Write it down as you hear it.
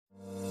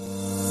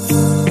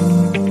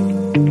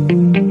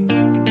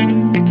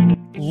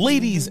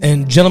Ladies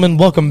and gentlemen,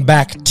 welcome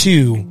back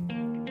to,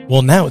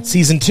 well, now it's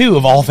season 2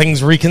 of All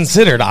Things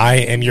Reconsidered. I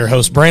am your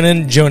host,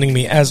 Brandon. Joining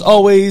me, as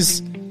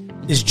always,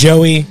 is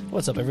Joey.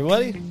 What's up,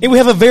 everybody? And we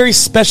have a very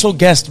special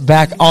guest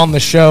back on the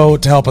show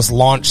to help us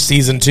launch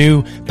season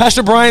 2,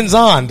 Pastor Brian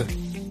Zond.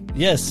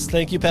 Yes,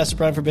 thank you, Pastor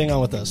Brian, for being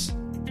on with us.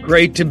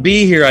 Great to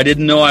be here. I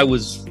didn't know I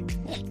was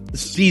the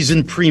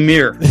season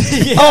premiere.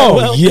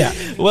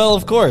 Well,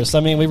 of course. I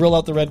mean, we roll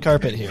out the red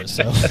carpet here,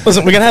 so.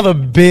 Listen, we're going to have a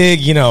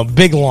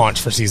big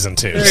launch for season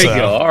 2. There you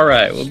go. All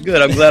right. Well,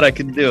 good. I'm glad I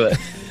could do it.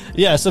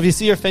 Yeah, so if you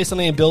see your face on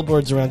any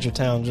billboards around your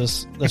town,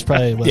 that's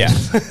probably what. Yeah,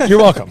 you're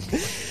welcome.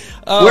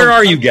 Where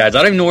are you guys? I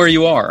don't even know where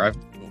you are.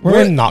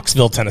 We're in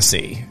Knoxville,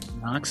 Tennessee.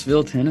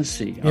 Knoxville,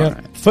 Tennessee. All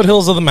right.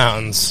 Foothills of the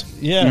mountains.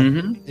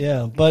 Yeah,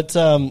 yeah. But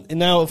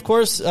now, of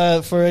course,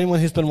 for anyone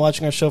who's been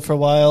watching our show for a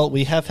while,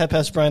 we have had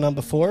Pastor Brian on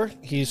before.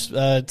 He's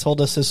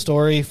told us his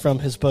story from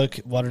his book,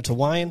 Water to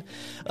Wine.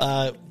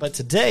 But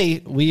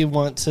today, we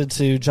wanted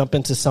to jump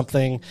into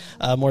something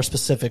more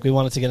specific. We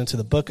wanted to get into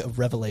the book of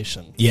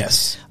Revelation.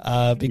 Yes.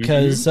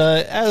 Because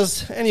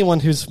as anyone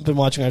who's been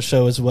watching our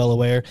show is well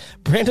aware,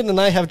 Brandon and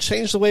I have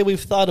changed the way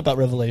we've thought about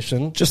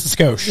Revelation. Just a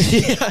skosh.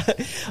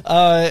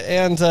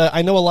 And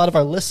I know a lot of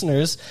our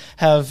listeners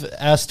have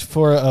asked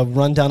for a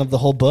rundown of the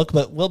whole book,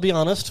 but we'll be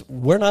honest,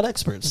 we're not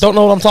experts. Don't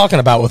know what I'm talking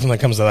about when it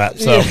comes to that.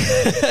 So,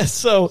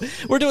 so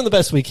we're doing the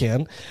best we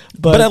can.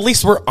 But at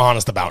least we're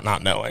honest about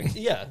not knowing.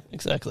 Yeah,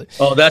 exactly.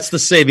 Oh, that's the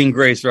saving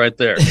grace right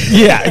there.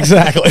 Yeah,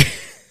 exactly.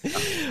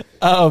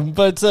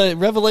 But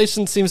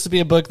Revelation seems to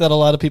be a book that a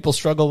lot of people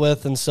struggle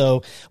with, and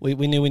so we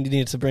knew we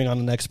needed to bring on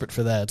an expert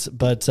for that.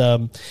 But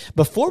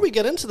before we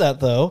get into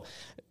that, though,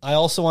 I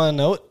also want to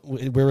note,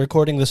 we're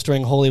recording this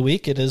during Holy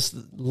Week. It is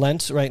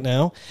Lent right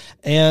now,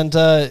 and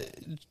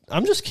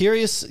I'm just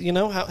curious,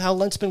 how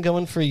Lent's been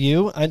going for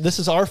you. This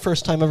is our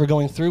first time ever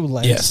going through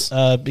Lent, yes.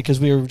 Because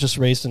we were just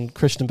raised in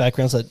Christian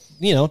backgrounds that,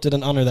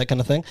 didn't honor that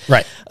kind of thing.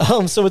 Right.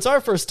 So it's our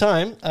first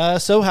time.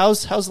 So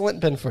how's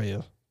Lent been for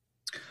you?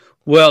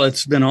 Well,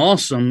 it's been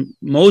awesome,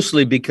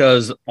 mostly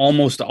because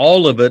almost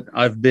all of it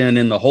I've been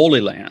in the Holy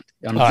Land.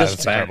 I'm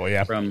just back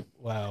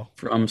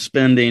from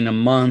spending a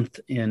month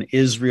in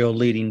Israel,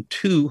 leading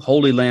 2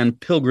 Holy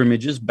Land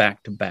pilgrimages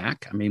back to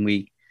back. I mean,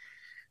 we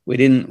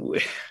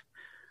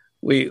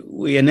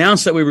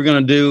announced that we were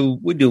going to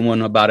do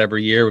one about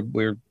every year.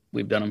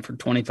 We've done them for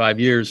 25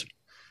 years,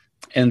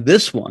 and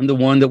this one, the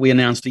one that we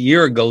announced a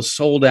year ago,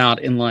 sold out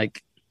in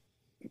like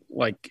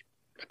a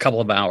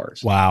couple of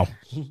hours. Wow.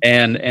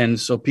 And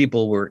so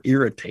people were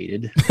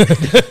irritated,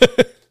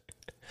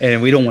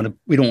 and we don't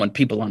want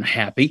people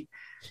unhappy.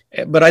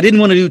 But I didn't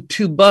want to do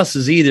 2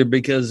 buses either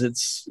because it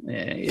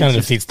kind of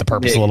defeats the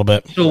purpose a little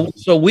bit.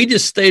 So we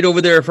just stayed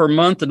over there for a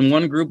month, and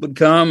one group would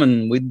come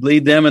and we'd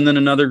lead them, and then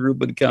another group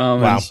would come.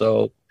 Wow.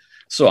 And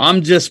so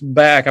I'm just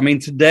back. I mean,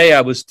 today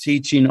I was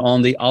teaching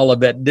on the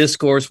Olivet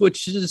Discourse,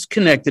 which is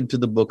connected to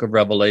the book of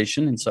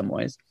Revelation in some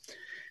ways.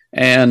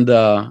 And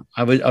I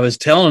was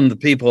telling the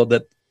people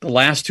that the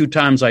last 2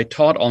 times I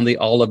taught on the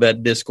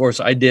Olivet Discourse,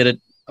 I did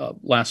it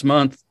last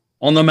month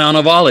on the Mount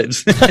of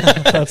Olives.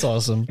 That's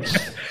awesome.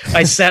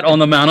 I sat on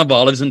the Mount of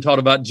Olives and taught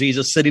about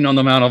Jesus sitting on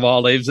the Mount of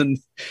Olives and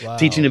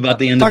teaching about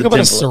the end of the temple.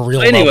 Talk about a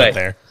surreal anyway,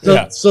 moment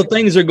there. So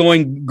things are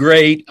going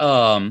great.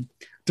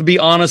 To be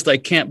honest, I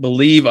can't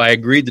believe I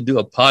agreed to do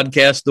a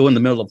podcast though in the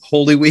middle of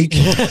Holy Week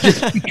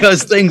just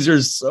because things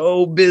are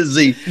so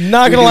busy.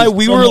 Not gonna lie,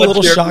 we were a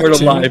little shocked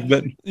too. Live,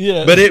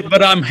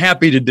 but I'm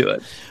happy to do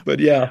it. But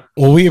yeah.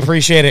 Well, we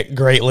appreciate it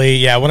greatly.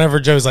 Yeah,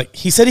 whenever Joe's like,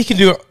 he said he can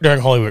do it during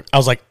Holy Week. I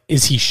was like,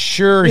 is he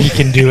sure he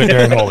can do it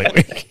during Holy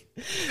Week?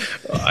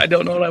 I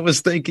don't know what I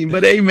was thinking,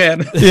 but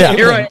amen. Yeah.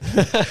 Here I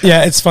am.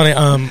 Yeah, it's funny.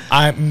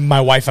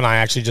 My wife and I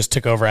actually just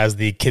took over as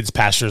the kids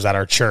pastors at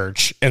our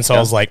church. And so I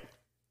was like,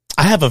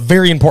 I have a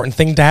very important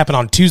thing to happen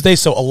on Tuesday,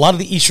 so a lot of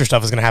the Easter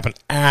stuff is going to happen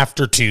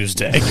after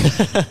Tuesday.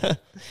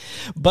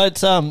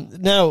 But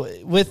now,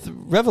 with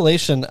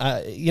Revelation,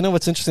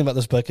 what's interesting about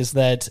this book is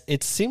that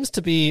it seems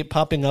to be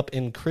popping up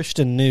in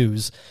Christian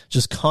news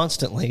just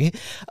constantly.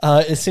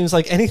 It seems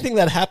like anything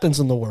that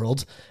happens in the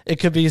world, it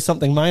could be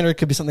something minor, it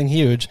could be something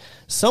huge.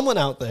 Someone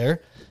out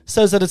there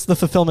says that it's the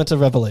fulfillment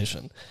of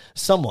Revelation.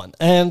 Someone.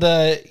 And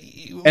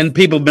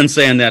people have been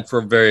saying that for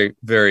a very,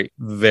 very,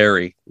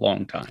 very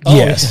long time.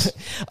 Yes.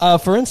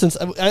 For instance,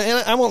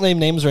 I won't name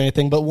names or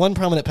anything, but one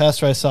prominent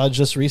pastor I saw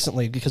just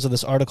recently, because of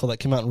this article that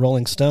came out in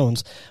Rolling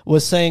Stones,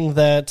 was saying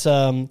that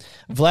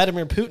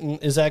Vladimir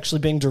Putin is actually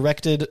being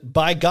directed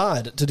by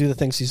God to do the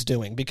things he's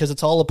doing, because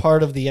it's all a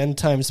part of the end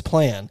times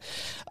plan.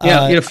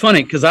 Yeah,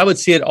 funny, because I would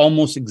see it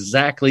almost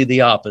exactly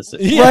the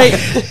opposite. Yeah.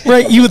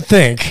 Right, you would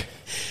think.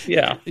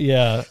 Yeah.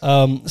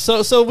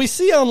 So we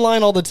see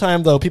online all the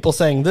time, though, people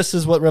saying this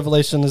is what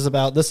Revelation is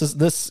about.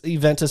 This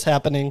event is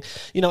happening.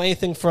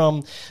 Anything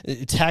from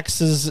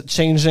taxes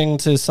changing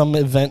to some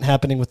event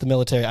happening with the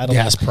military. I don't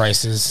know. Gas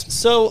prices.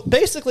 So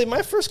basically,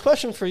 my first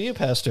question for you,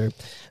 Pastor,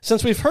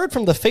 since we've heard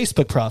from the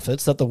Facebook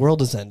prophets that the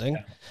world is ending,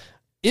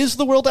 is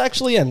the world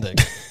actually ending?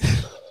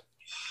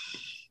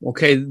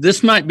 Okay,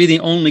 this might be the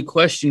only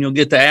question you'll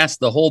get to ask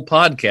the whole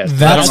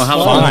podcast. I don't know how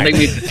long it'll take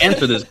me to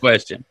answer this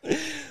question.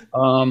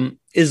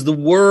 Is the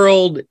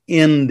world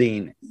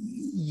ending?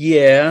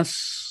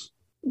 Yes,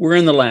 we're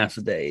in the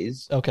last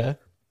days. Okay.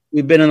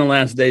 We've been in the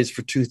last days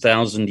for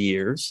 2,000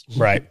 years.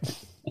 Right.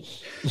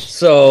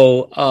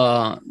 So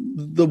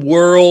the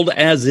world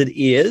as it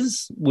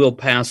is will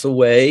pass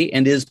away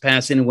and is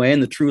passing away,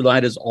 and the true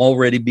light is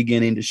already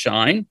beginning to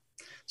shine.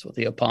 That's what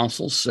the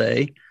apostles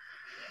say.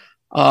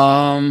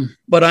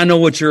 But I know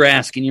what you're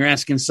asking. You're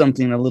asking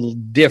something a little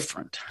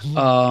different.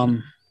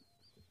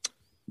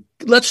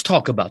 Let's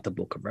talk about the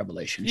book of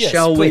Revelation,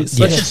 shall we? Let's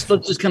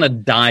just kind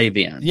of dive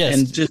in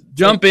and just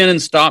jump in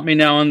and stop me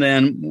now and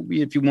then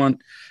if you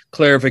want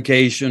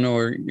clarification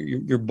or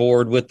you're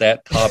bored with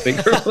that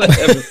topic or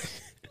whatever.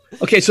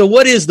 Okay, so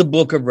what is the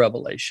book of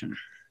Revelation?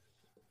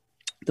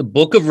 The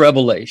book of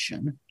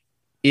Revelation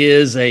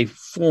is a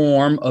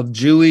form of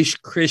Jewish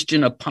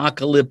Christian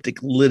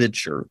apocalyptic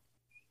literature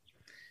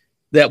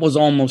that was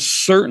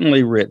almost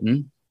certainly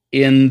written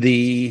in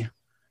the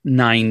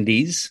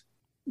 90s,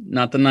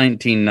 not the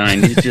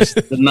 1990s, just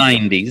the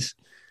 90s,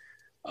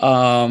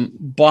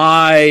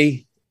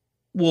 by,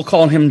 we'll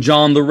call him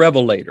John the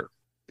Revelator.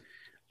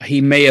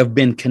 He may have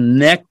been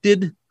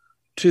connected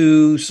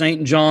to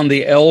St. John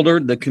the Elder,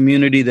 the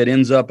community that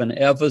ends up in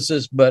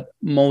Ephesus, but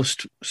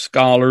most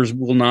scholars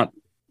will not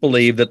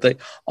believe that the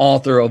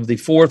author of the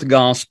fourth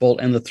gospel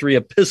and the three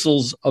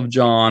epistles of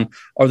John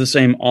are the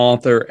same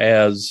author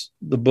as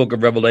the book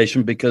of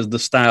Revelation because the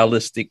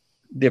stylistic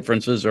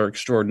differences are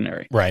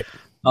extraordinary. Right.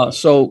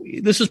 So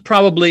this is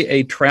probably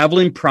a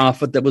traveling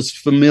prophet that was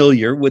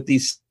familiar with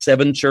these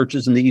 7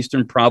 churches in the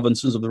eastern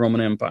provinces of the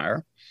Roman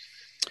Empire.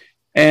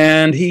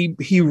 And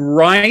he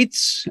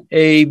writes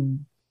a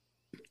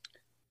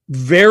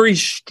very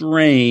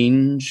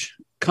strange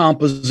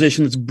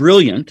composition that's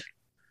brilliant.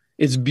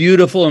 It's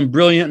beautiful and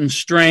brilliant and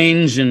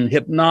strange and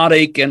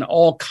hypnotic and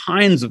all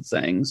kinds of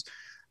things.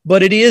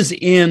 But it is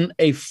in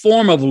a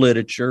form of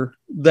literature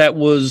that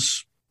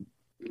was,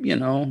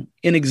 in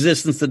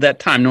existence at that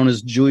time, known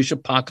as Jewish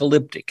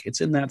apocalyptic.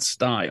 It's in that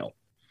style.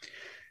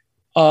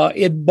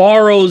 It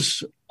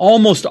borrows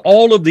almost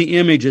all of the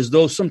images,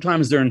 though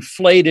sometimes they're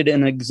inflated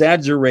and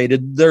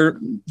exaggerated.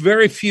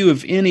 Very few,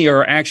 if any,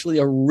 are actually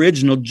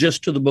original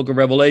just to the book of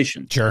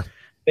Revelation. Sure.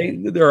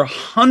 There are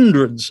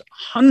hundreds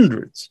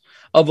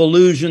of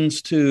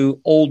allusions to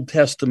Old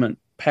Testament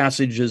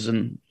passages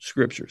and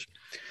scriptures.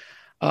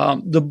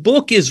 The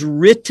book is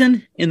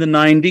written in the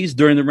 90s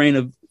during the reign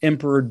of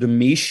Emperor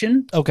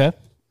Domitian. Okay.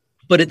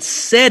 But its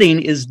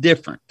setting is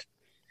different.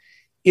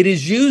 It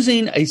is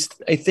using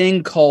a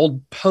thing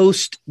called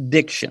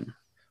post-diction,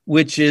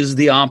 which is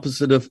the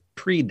opposite of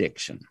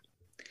prediction.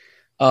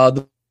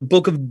 The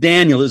book of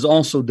Daniel is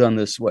also done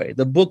this way.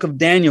 The book of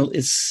Daniel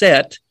is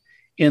set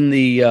in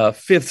the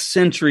 5th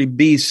century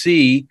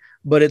BC,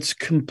 but it's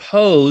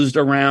composed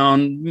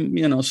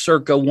around,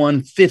 circa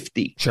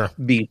 150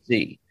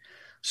 BC.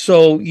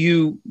 So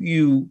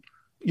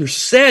your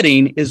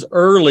setting is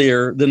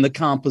earlier than the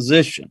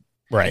composition.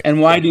 Right.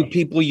 And why do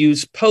people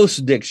use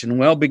post-diction?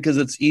 Well, because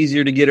it's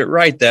easier to get it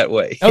right that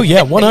way. Oh,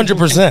 yeah,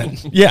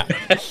 100%. Yeah.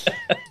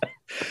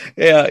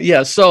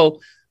 Yeah. So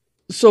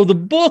the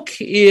book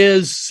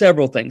is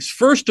several things.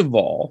 First of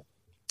all,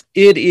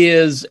 it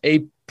is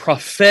a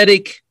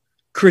prophetic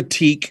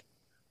critique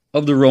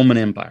of the Roman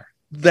Empire.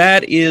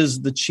 That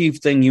is the chief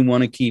thing you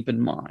want to keep in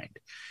mind,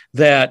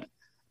 that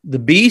the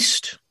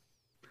beast,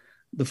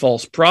 the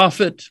false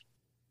prophet,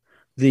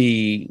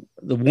 the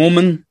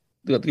woman,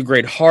 the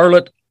great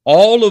harlot,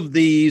 all of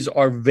these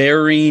are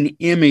varying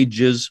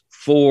images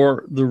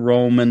for the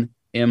Roman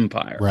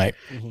Empire. Right.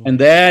 Mm-hmm. And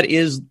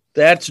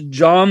that's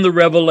John the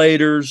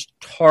Revelator's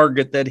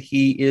target that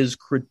he is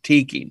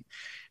critiquing,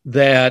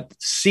 that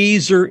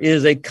Caesar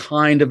is a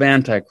kind of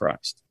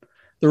Antichrist.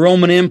 The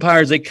Roman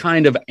Empire is a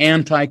kind of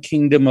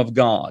anti-kingdom of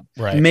God,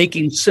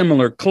 making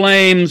similar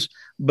claims,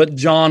 but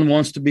John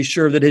wants to be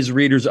sure that his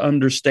readers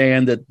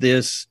understand that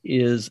this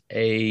is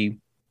a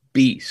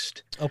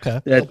beast.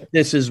 Okay. That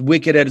this is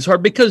wicked at its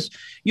heart. Because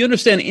you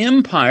understand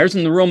empires,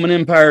 and the Roman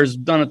Empire has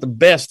done it the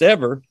best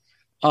ever,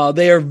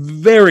 they are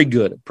very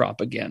good at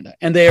propaganda,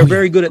 and they are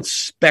very good at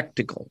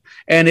spectacle.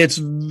 And it's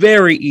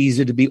very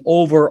easy to be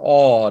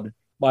overawed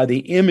by the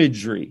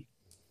imagery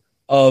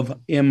of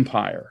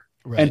empire.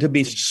 Right. And to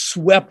be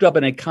swept up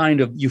in a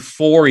kind of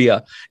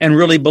euphoria and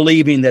really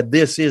believing that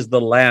this is the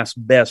last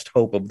best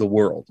hope of the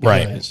world.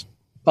 Right. As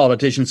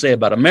politicians say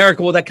about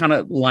America, well, that kind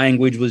of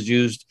language was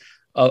used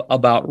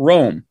about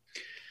Rome.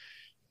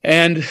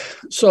 And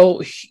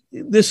so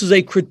this is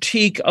a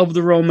critique of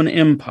the Roman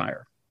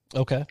Empire.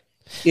 Okay.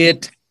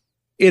 It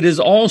is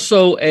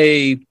also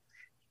and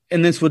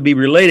this would be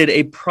related,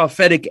 a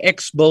prophetic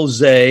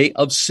expose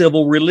of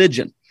civil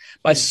religion.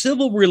 By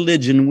civil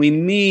religion, we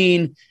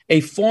mean a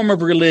form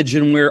of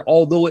religion where,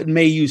 although it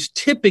may use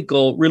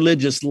typical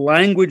religious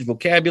language,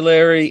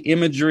 vocabulary,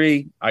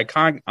 imagery,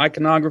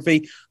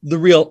 iconography, the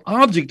real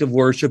object of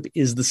worship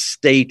is the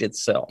state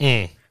itself.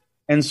 And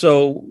And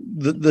so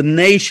the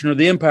nation or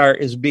the empire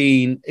is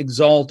being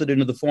exalted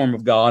into the form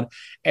of God,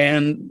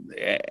 and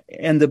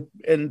the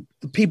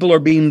people are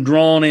being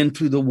drawn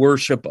into the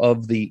worship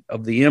of the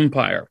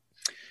empire.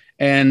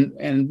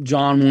 And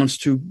John wants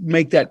to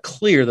make that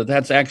clear that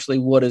that's actually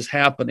what is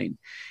happening.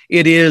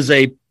 It is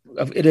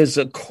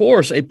of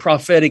course a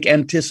prophetic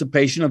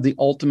anticipation of the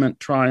ultimate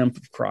triumph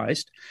of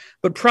Christ.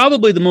 But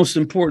probably the most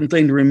important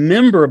thing to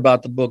remember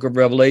about the book of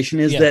Revelation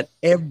is that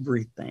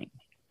everything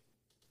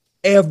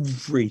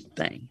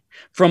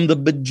from the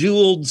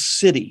bejeweled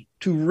city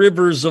to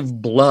rivers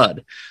of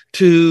blood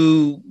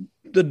to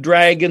the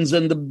dragons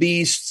and the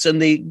beasts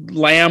and the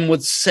lamb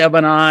with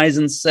 7 eyes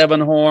and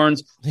 7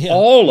 horns,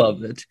 all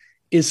of it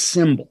is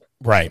symbol.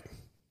 Right.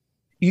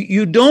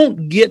 You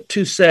don't get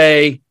to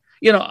say,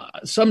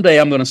 someday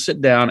I'm going to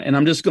sit down and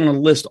I'm just going to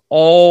list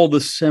all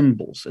the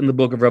symbols in the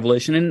book of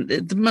Revelation. And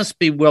it must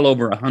be well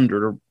over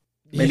 100 or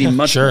maybe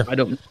much more. I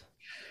don't know.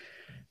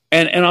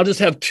 And I'll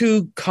just have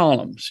 2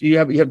 columns. You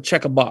have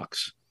check a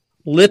box,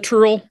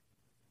 literal,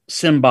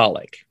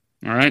 symbolic.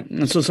 All right.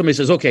 And so somebody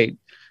says, okay,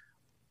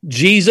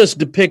 Jesus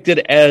depicted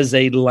as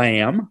a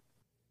lamb,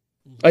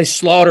 a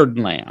slaughtered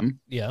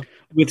lamb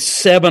with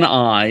 7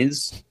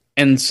 eyes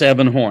and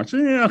 7 horns.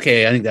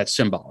 Okay, I think that's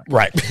symbolic.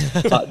 Right.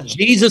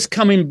 Jesus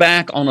coming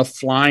back on a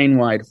flying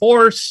white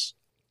horse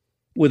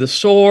with a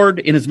sword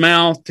in his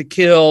mouth to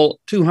kill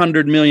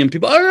 200 million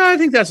people. I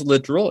think that's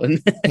literal.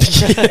 And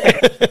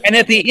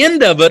at the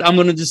end of it, I'm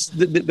going to just,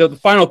 the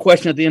final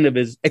question at the end of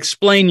it is,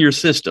 explain your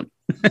system.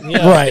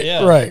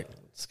 Right.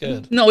 It's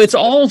good. No, it's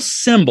all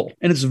symbol,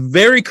 and it's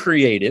very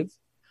creative.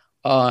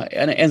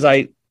 And as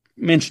I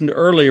mentioned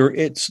earlier,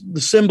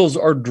 the symbols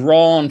are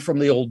drawn from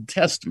the Old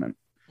Testament,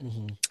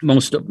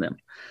 most of them.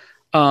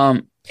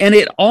 And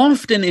it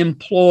often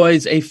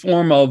employs a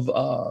form of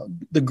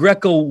the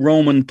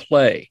Greco-Roman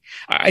play.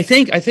 I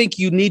think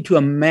you need to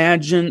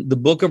imagine the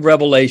book of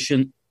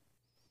Revelation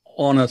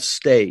on a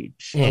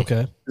stage.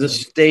 Okay. The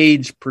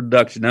stage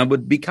production. Now, it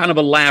would be kind of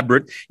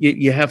elaborate.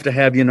 You have to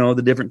have,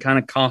 the different kind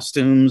of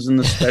costumes and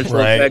the special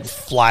effects.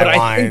 Fly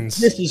lines.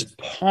 This is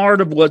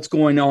part of what's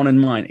going on in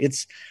mine.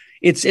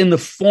 It's in the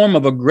form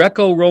of a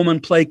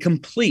Greco-Roman play,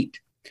 complete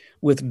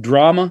with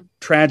drama,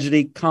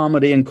 tragedy,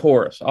 comedy, and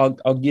chorus.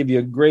 I'll give you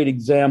a great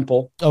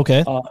example.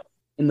 Okay.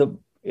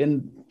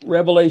 In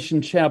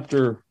Revelation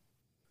chapter,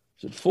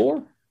 is it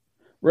 4?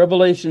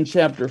 Revelation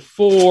chapter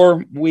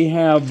 4, we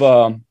have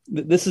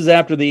this is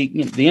after the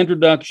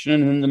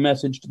introduction and the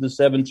message to the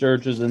 7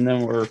 churches, and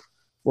then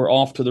we're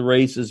off to the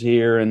races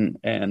here. And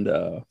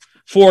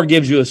 4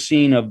 gives you a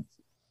scene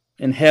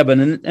in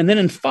heaven, and then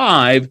in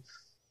 5.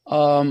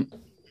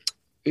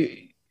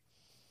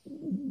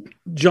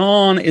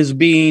 John is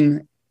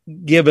being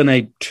given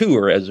a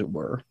tour, as it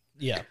were,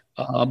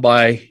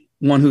 by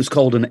one who's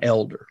called an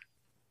elder.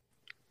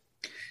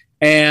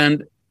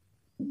 And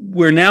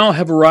we now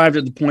have arrived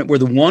at the point where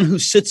the one who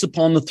sits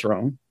upon the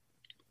throne,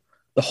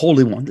 the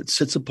Holy One that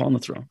sits upon the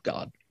throne,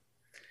 God,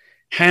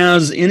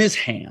 has in his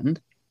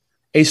hand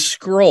a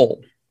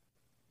scroll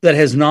that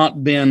has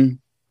not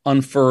been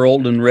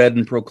unfurled and read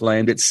and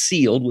proclaimed. It's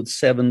sealed with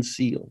 7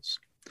 seals.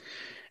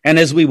 And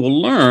as we will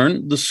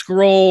learn, the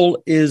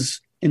scroll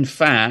is, in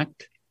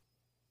fact,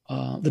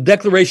 the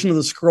declaration of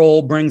the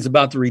scroll brings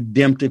about the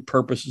redemptive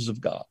purposes of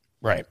God.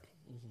 Right.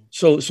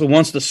 So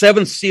once the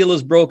 7th seal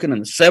is broken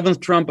and the 7th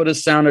trumpet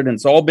is sounded and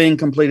it's all being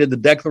completed, the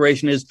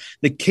declaration is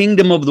the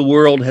kingdom of the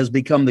world has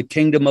become the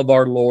kingdom of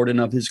our Lord and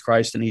of his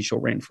Christ, and he shall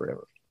reign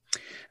forever.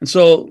 And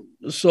so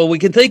we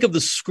can think of the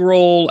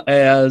scroll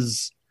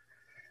as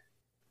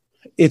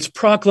its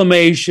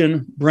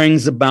proclamation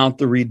brings about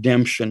the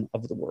redemption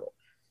of the world.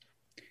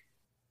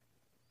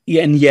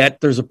 And yet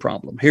there's a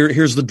problem.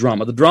 Here's the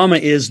drama. The drama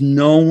is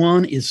no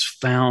one is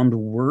found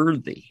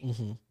worthy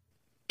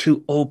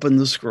to open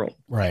the scroll.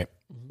 Right.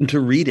 And to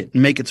read it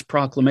and make its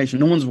proclamation.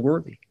 No one's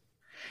worthy.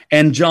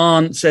 And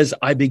John says,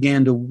 I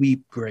began to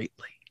weep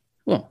greatly.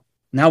 Well,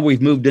 now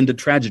we've moved into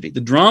tragedy.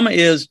 The drama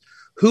is,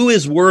 who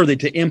is worthy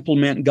to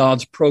implement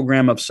God's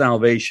program of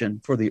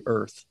salvation for the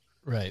earth?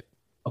 Right.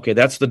 Okay,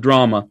 that's the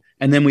drama.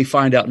 And then we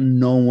find out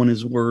no one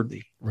is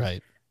worthy.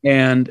 Right.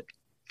 And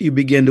you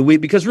begin to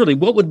weep, because really,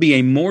 what would be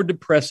a more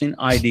depressing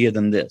idea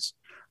than this?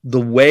 The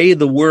way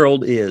the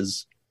world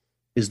is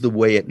the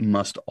way it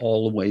must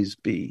always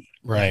be.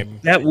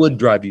 Right. That would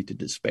drive you to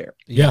despair.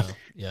 Yeah.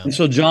 And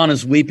so John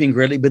is weeping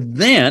greatly, but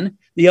then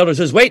the elder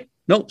says, wait,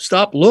 no,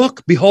 stop,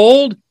 look,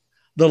 behold,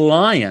 the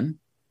Lion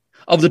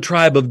of the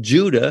tribe of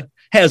Judah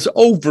has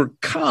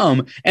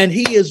overcome, and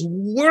he is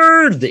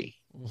worthy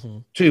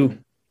to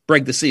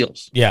break the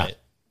seals. Yeah.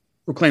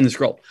 Proclaim the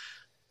scroll.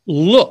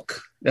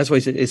 Look, that's why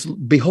he said, it's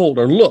behold,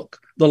 or look,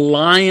 the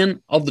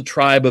Lion of the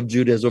tribe of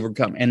Judah has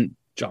overcome. And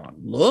John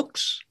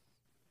looks,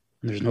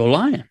 and there's no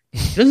lion.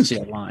 He doesn't see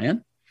a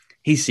lion.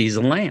 He sees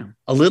a lamb,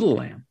 a little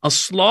lamb, a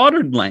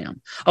slaughtered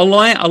lamb, a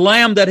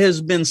lamb that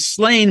has been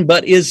slain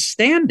but is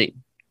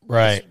standing.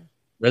 Right.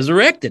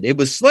 Resurrected. It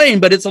was slain,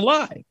 but it's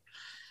alive.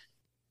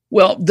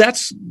 Well,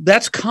 that's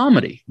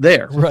comedy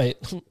there. Right.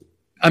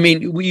 I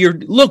mean,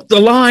 look, the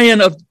Lion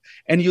of,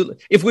 And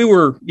if we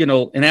were,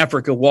 in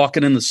Africa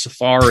walking in the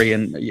safari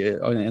and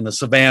in the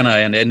savannah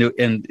and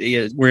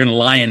we're in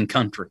lion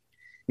country,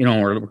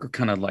 we're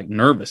kind of like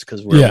nervous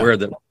because we're aware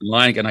that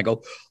lion, and I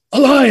go, a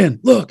lion,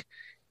 look.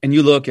 And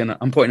you look, and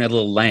I'm pointing at a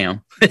little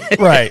lamb.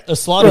 Right. A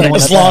slaughtered one. A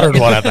slaughtered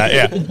one at that,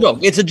 yeah.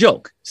 It's a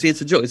joke. See, it's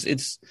a joke.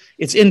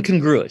 It's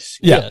incongruous.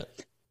 Yeah.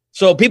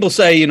 So people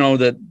say,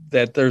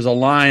 that there's a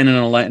lion and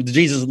a lion.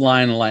 Jesus is a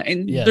lion and a lion.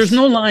 And there's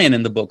no lion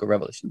in the book of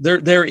Revelation.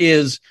 There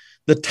is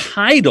the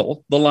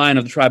title, the Lion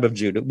of the tribe of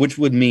Judah, which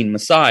would mean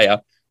Messiah.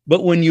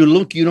 But when you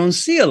look, you don't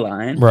see a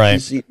lion. Right. You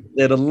see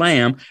that a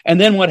lamb.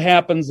 And then what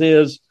happens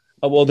is,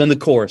 then the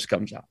chorus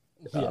comes out.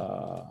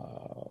 Yeah.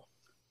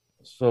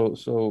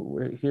 So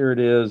here it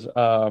is.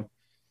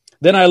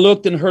 Then I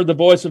looked and heard the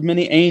voice of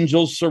many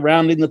angels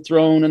surrounding the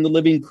throne and the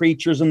living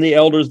creatures and the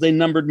elders. They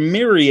numbered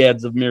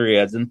myriads of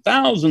myriads and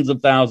thousands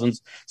of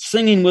thousands,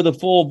 singing with a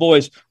full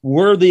voice,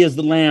 worthy is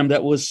the Lamb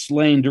that was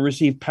slain to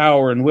receive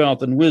power and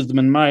wealth and wisdom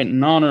and might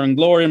and honor and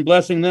glory and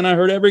blessing. Then I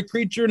heard every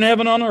creature in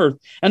heaven, on earth,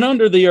 and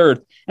under the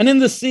earth, and in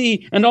the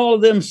sea, and all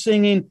of them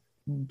singing,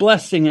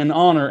 blessing and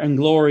honor and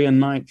glory and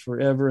might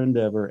forever and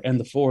ever. And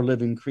the four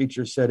living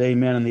creatures said,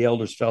 Amen. And the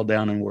elders fell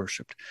down and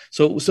worshiped.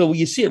 So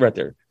you see it right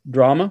there.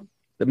 Drama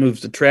that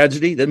moves to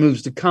tragedy, that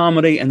moves to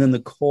comedy, and then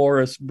the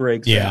chorus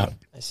breaks out.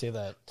 I see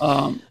that.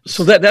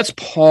 So that's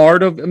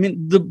part of,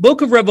 the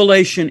book of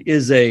Revelation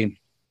is I'm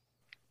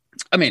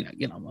going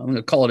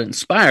to call it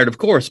inspired, of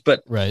course,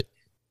 but right.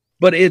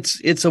 But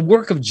it's a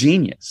work of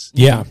genius.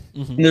 Yeah.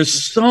 Mm-hmm. And there's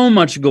so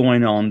much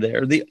going on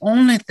there. The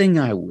only thing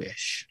I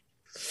wish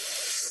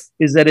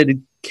is that it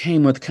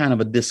came with kind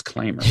of a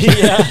disclaimer.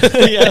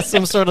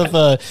 Some sort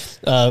of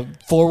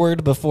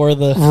forward before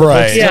the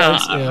right.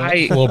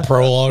 A little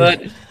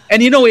prologue.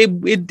 And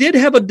it did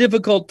have a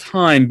difficult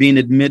time being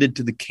admitted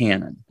to the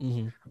canon.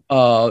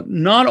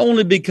 Mm-hmm. Not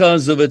only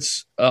because of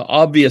its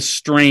obvious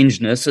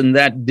strangeness, and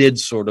that did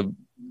sort of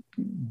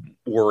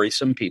worry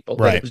some people.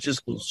 Right. It was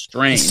just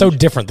strange. It's so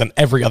different than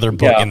every other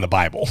book in the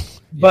Bible.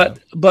 But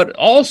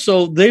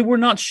also they were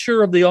not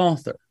sure of the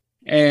author.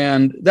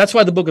 And that's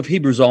why the book of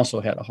Hebrews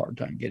also had a hard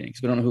time getting,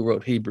 because we don't know who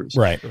wrote Hebrews.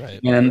 Right.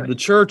 And the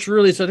church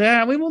really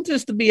said, we want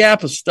this to be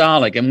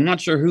apostolic. I'm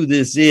not sure who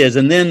this is.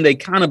 And then they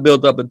kind of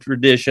built up a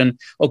tradition.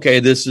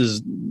 Okay, this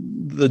is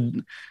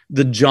the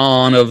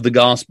John of the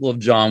Gospel of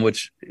John,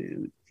 which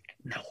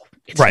no,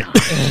 it's right. not.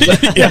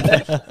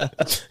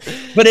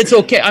 But it's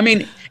okay.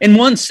 And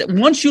once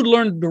you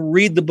learn to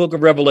read the book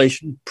of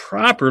Revelation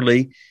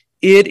properly,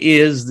 it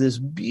is this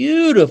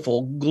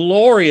beautiful,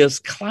 glorious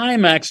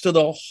climax to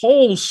the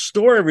whole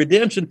story of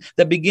redemption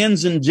that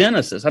begins in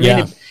Genesis.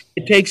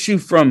 It takes you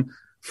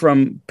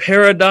from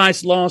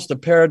paradise lost to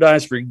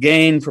paradise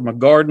regained, from a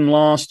garden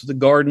lost to the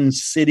garden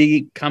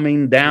city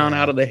coming down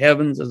out of the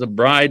heavens as a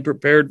bride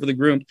prepared for the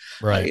groom.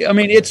 Right.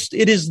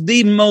 It is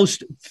the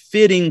most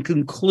fitting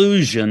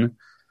conclusion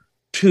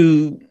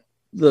to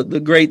the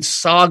great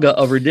saga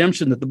of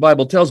redemption that the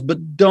Bible tells,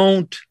 but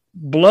don't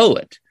blow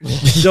it.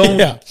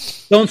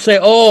 Don't say,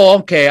 oh,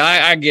 okay,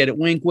 I get it.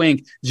 Wink,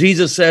 wink.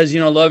 Jesus says,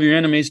 love your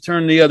enemies,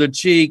 turn the other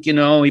cheek.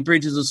 He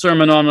preaches a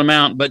sermon on the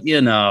mount, but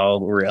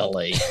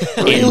really,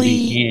 in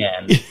the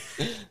end,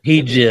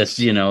 he just,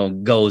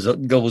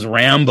 goes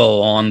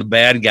Rambo on the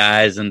bad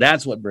guys, and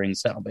that's what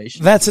brings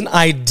salvation. That's an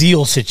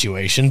ideal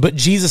situation, but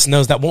Jesus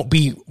knows that won't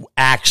be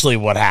actually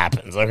what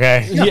happens,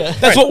 okay? Yeah.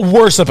 That's what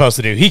we're supposed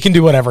to do. He can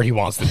do whatever he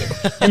wants to do.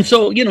 And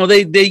so,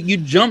 you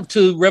jump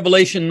to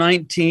Revelation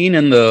 19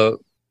 and the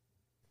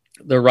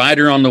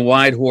rider on the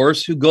white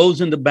horse who goes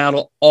into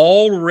battle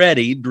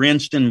already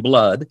drenched in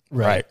blood.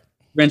 Right.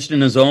 Drenched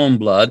in his own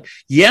blood.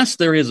 Yes,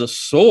 there is a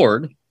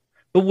sword,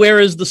 but where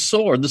is the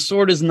sword? The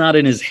sword is not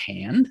in his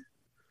hand.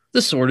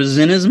 The sword is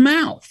in his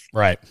mouth.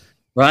 Right.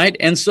 Right.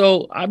 And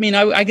so,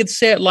 I could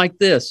say it like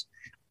this.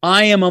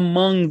 I am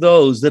among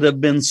those that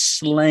have been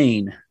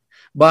slain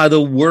by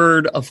the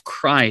word of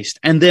Christ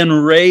and then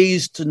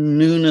raised to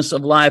newness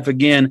of life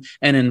again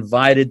and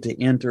invited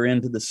to enter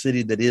into the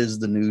city that is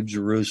the New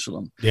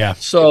Jerusalem. Yeah.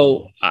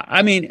 So,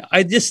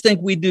 I just think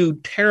we do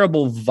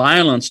terrible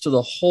violence to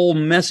the whole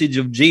message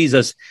of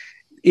Jesus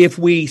if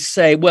we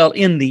say, well,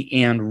 in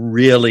the end,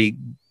 really,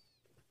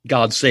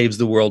 God saves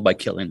the world by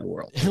killing the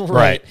world.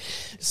 Right.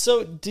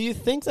 So do you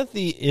think that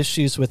the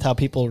issues with how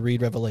people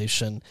read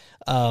Revelation,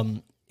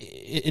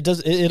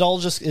 it all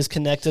just is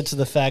connected to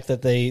the fact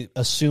that they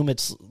assume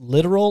it's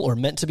literal or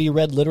meant to be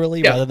read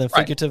literally rather than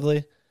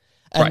figuratively?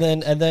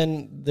 And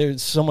then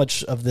there's so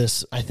much of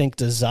this, I think,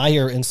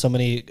 desire in so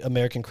many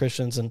American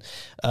Christians and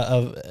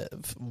of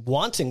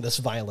wanting this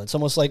violence,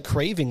 almost like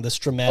craving this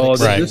dramatic.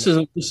 This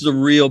is a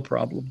real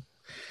problem.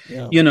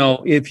 Yeah.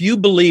 If you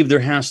believe there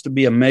has to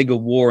be a mega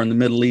war in the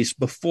Middle East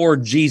before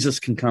Jesus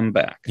can come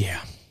back.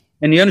 Yeah.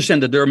 And you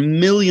understand that there are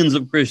millions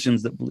of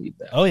Christians that believe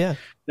that. Oh, yeah.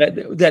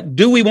 That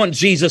do we want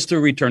Jesus to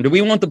return? Do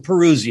we want the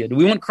Parousia? Do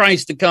we want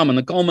Christ to come and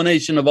the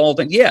culmination of all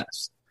things?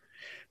 Yes.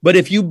 But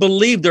if you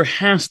believe there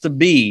has to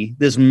be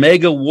this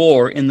mega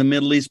war in the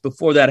Middle East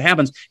before that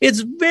happens,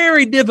 it's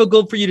very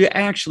difficult for you to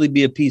actually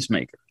be a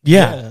peacemaker.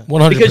 Yeah,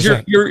 100%. Because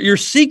you're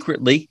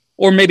secretly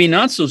or maybe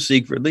not so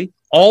secretly,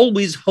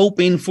 always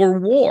hoping for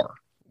war.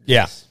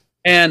 Yeah.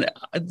 And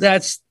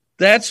that's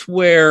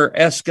where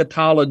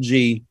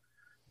eschatology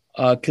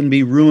can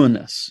be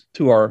ruinous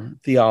to our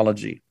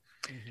theology.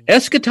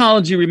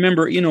 Eschatology,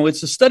 remember,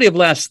 it's a study of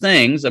last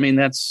things. I mean,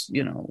 that's,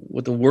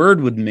 what the word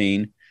would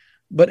mean.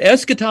 But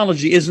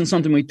eschatology isn't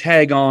something we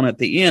tag on at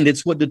the end.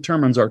 It's what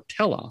determines our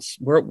telos,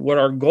 what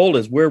our goal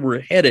is, where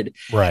we're headed.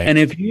 Right. And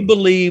if you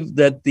believe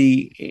that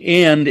the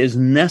end is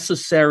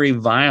necessary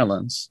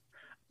violence,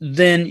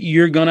 then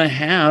you're going to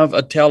have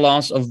a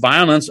telos of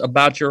violence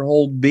about your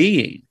whole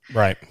being.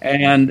 Right.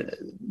 And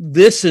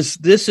this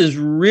is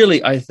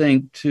really, I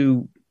think,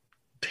 to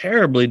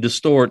terribly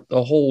distort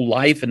the whole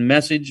life and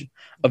message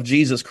of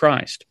Jesus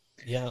Christ.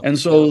 Yeah. And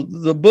so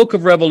the book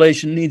of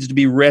Revelation needs to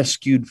be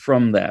rescued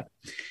from that.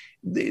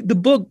 The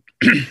book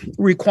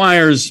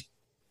requires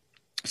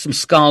some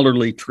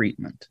scholarly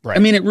treatment. Right. I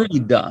mean, it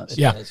really does.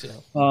 Yeah.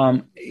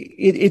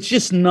 It's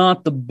just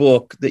not the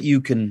book that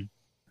you can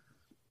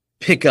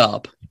pick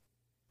up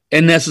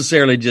and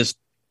necessarily just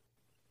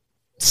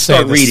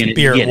start reading it.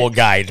 Spirit will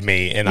guide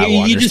me, and I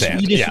will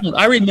understand.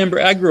 I remember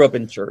I grew up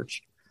in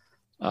church.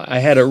 I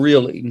had a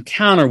real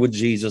encounter with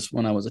Jesus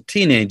when I was a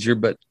teenager,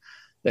 but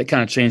that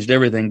kind of changed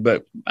everything.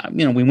 But,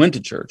 we went to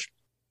church,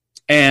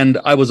 and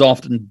I was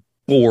often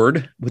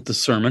bored with the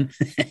sermon.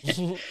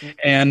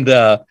 And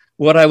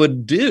what I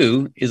would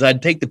do is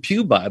I'd take the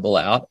Pew Bible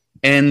out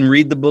and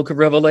read the book of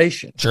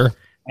Revelation. Sure.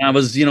 And I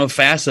was,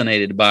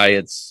 fascinated by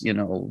its,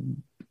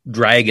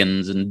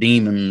 dragons and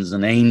demons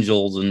and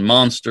angels and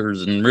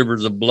monsters and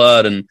rivers of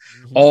blood and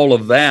all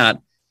of that.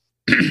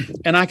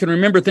 And I can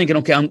remember thinking,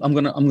 okay, I'm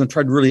gonna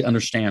try to really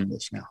understand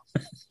this now.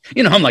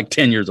 I'm like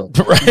 10 years old.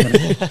 Right.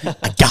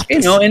 I got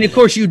this. And of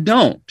course you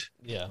don't.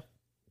 Yeah.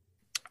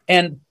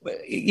 And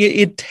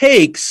it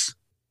takes,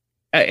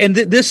 and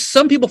this,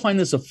 some people find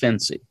this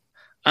offensive.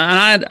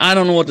 I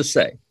don't know what to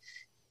say.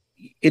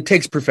 It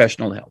takes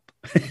professional help.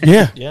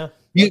 Yeah. Yeah.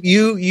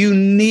 You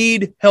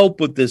need help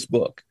with this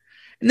book.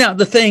 Now,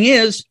 the thing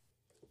is,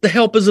 the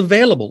help is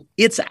available.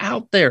 It's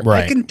out there.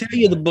 Right. I can tell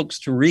you the books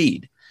to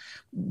read.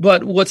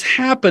 But what's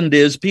happened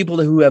is people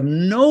who have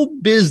no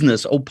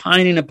business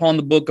opining upon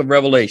the book of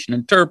Revelation,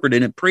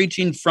 interpreting it,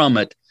 preaching from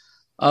it,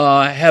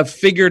 have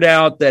figured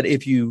out that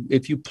if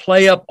you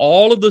play up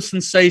all of the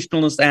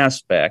sensationalist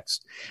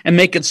aspects and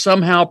make it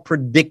somehow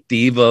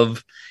predictive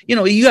of,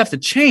 you have to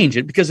change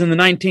it, because in the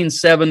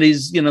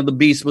 1970s, the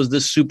beast was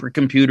this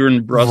supercomputer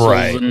in Brussels,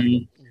 Right.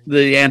 and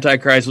the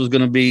Antichrist was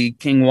going to be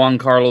King Juan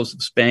Carlos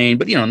of Spain,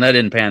 but and that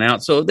didn't pan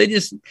out. So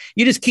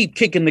you just keep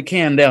kicking the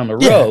can down the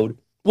road.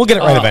 We'll get it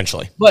right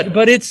eventually. But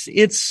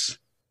it's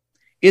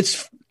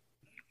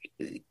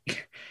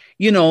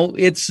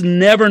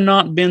never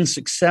not been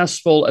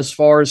successful as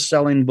far as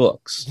selling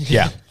books.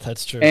 Yeah.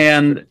 That's true.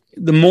 And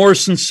the more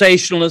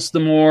sensationalist, the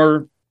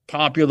more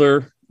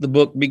popular the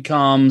book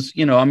becomes.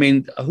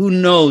 Who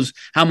knows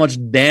how much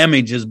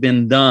damage has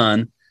been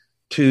done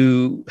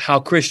to how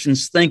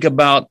Christians think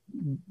about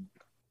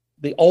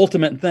the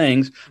ultimate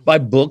things by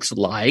books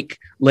like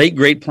Late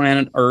Great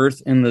Planet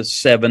Earth in the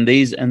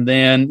 70s, and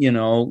then,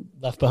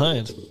 Left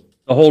Behind.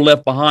 the whole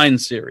Left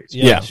Behind series.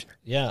 Yeah.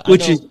 Yeah.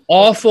 Which is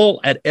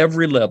awful at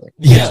every level.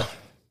 Yeah.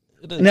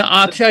 Now,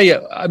 I'll tell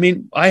you,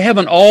 I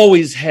haven't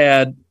always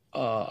had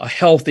a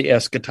healthy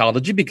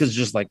eschatology, because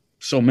just like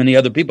so many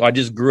other people, I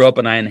just grew up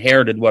and I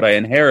inherited what I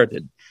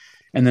inherited,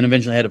 and then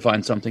eventually had to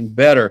find something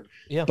better.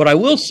 Yeah. But I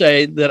will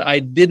say that I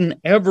didn't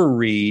ever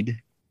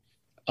read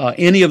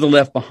any of the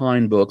Left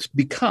Behind books,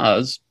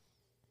 because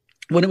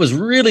when it was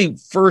really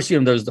first,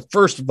 there was the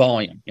first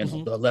volume,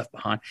 the Left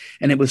Behind,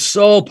 and it was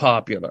so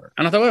popular.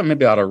 And I thought, well,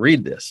 maybe I ought to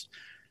read this.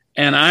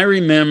 And I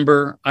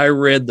remember I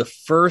read the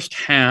first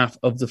half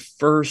of the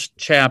first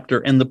chapter,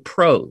 and the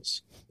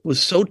prose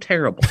was so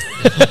terrible.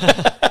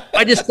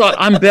 I just thought,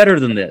 I'm better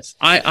than this.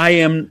 I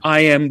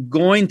am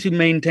going to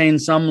maintain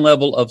some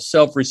level of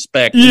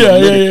self-respect.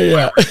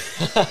 Yeah.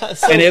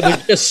 And it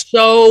was just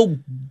so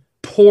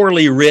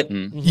poorly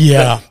written.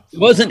 Yeah. It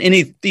wasn't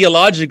any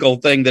theological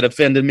thing that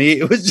offended me.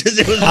 It was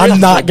I'm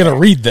not going to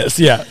read this.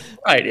 Yeah.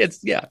 right. It's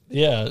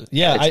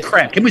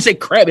crap. Can we say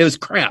crap? It was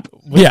crap.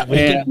 Yeah.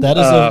 That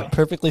is a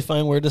perfectly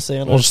fine word to say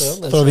on We'll our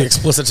just show. throw the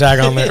explicit tag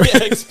on there.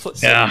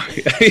 Explicit. Yeah.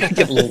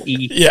 Get a little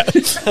E. Yeah.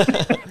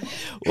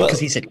 Because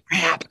he said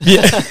crap.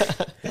 Yeah.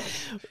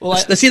 Well,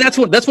 See, that's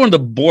one of the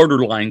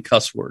borderline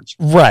cuss words.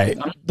 Right.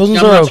 Those I'm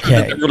are not sure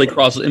that okay. it really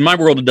crosses. In my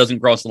world, it doesn't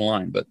cross the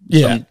line, but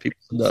Yeah. some people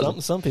it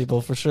does. some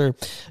people for sure.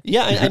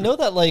 Yeah, I know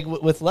that. Like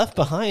with Left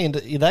Behind,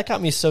 that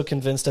got me so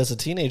convinced as a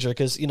teenager,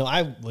 because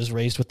I was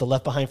raised with the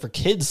Left Behind for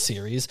Kids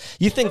series.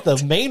 You think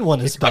the main one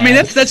is bad? I mean,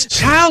 that's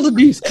child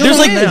abuse. Come There's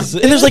on like now.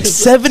 and there's like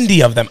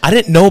 70 of them. I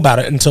didn't know about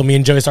it until me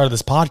and Joey started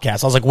this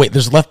podcast. I was like, wait,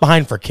 there's Left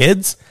Behind for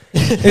Kids?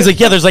 And he's like,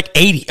 yeah, there's like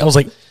 80. I was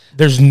like,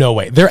 there's no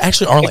way. There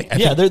actually are like, I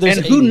think- there's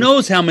And who 80.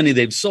 knows how many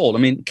they've sold? I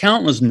mean,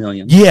 countless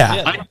millions.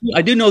 yeah.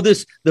 I do know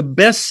this. The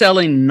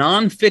best-selling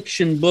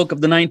nonfiction book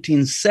of the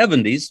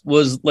 1970s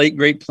was Late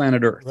Great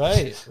Planet Earth.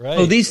 Right.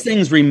 So these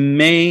things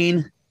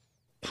remain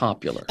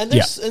popular. And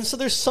so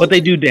there's something, but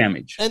they do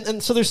damage.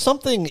 And so there's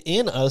something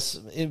in us,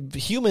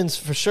 humans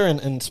for sure,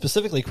 and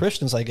specifically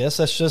Christians, I guess,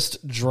 that's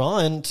just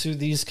drawn to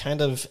these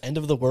kind of end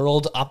of the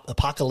world,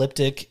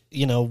 apocalyptic,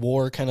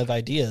 war kind of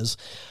ideas.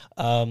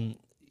 And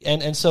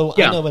so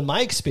I know in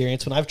my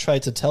experience, when I've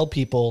tried to tell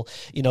people,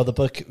 the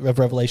book of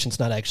Revelation's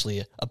not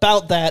actually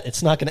about that,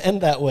 it's not going to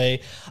end that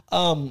way.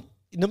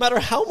 No matter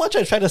how much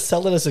I try to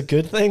sell it as a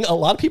good thing, a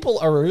lot of people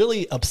are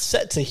really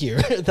upset to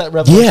hear that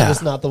Revelation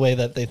is not the way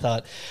that they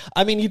thought.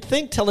 I mean, you'd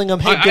think telling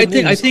them, "Hey,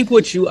 I think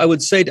I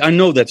would say, I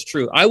know that's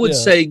true. I would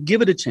say,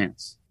 give it a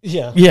chance.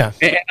 Yeah.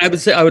 And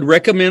I would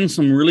recommend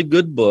some really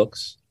good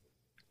books,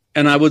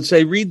 and I would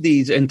say, read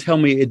these and tell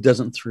me it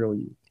doesn't thrill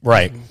you.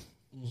 Right.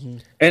 Mm-hmm.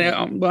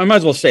 And I might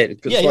as well say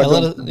it.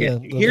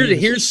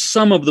 Here's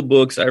some of the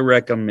books I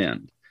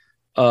recommend.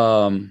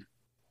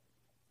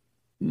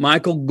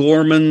 Michael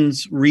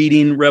Gorman's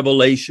Reading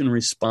Revelation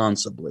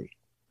Responsibly.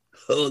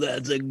 Oh,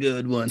 that's a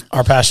good one.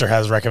 Our pastor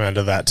has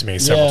recommended that to me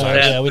several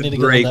times. Yeah, we need to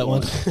get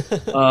on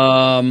that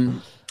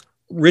one.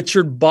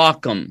 Richard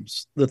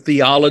Bauckham's The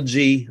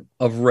Theology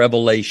of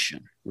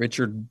Revelation.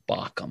 Richard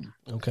Bauckham.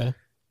 Okay.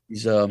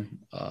 He's a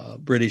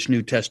British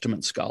New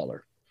Testament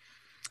scholar.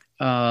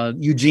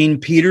 Eugene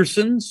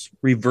Peterson's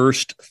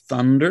Reversed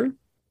Thunder.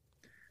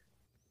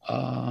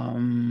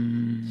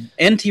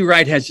 N.T.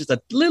 Wright has just a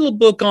little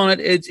book on it.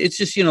 It's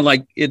just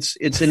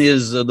it's in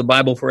his The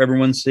Bible for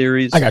Everyone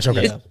series. I got you.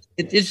 Okay.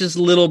 It's just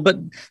a little, but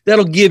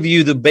that'll give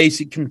you the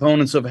basic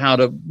components of how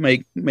to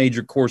make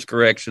major course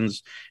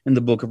corrections in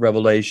the Book of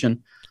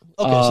Revelation.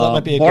 Okay, so that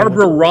might be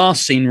Barbara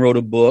Rossing wrote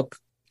a book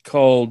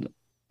called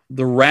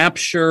The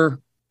Rapture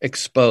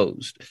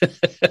Exposed.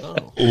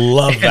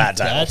 Love that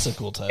title. That's a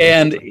cool title.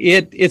 And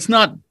it's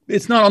not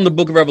on the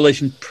Book of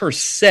Revelation per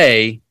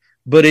se,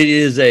 but it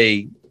is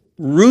a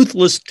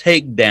ruthless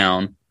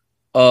takedown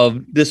of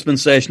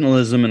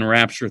dispensationalism and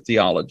rapture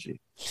theology.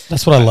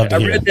 That's what I love to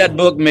hear. I read that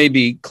book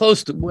maybe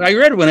I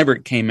read it whenever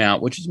it came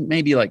out, which is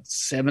maybe like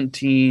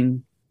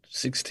 16,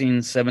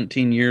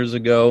 17 years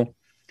ago.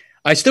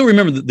 I still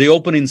remember the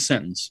opening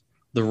sentence.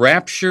 The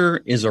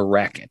rapture is a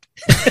racket.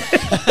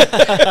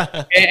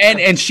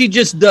 and she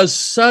just does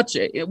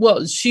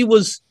she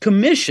was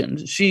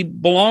commissioned. She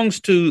belongs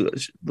to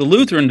the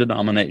Lutheran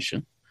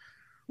denomination,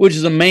 which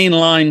is a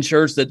mainline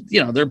church that,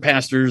 their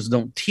pastors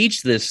don't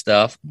teach this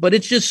stuff, but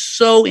it's just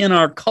so in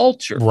our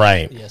culture.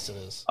 Right. Yes, it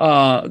is.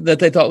 That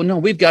they thought, well, no,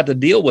 we've got to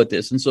deal with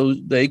this. And so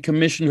they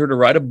commissioned her to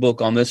write a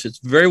book on this. It's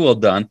very well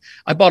done.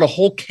 I bought a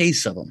whole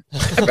case of them.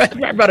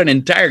 I bought an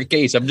entire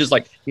case. I'm just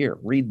like, here,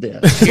 read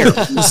this. Here,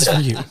 this is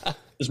for you.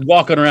 Just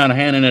walking around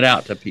handing it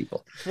out to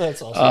people.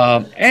 That's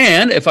awesome.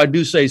 And if I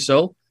do say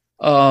so,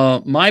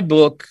 my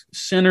book,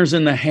 Sinners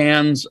in the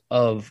Hands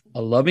of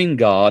a Loving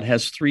God,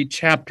 has 3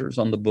 chapters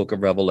on the Book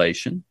of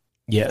Revelation.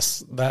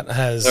 Yes, that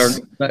has.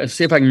 Let's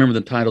see if I can remember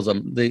the titles of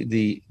them.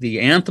 The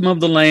Anthem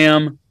of the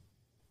Lamb,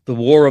 The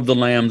War of the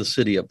Lamb, The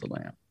City of the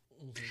Lamb.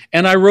 Mm-hmm.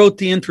 And I wrote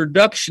the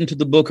introduction to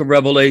the Book of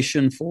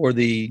Revelation for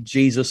the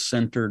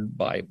Jesus-centered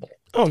Bible.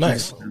 Oh,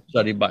 nice.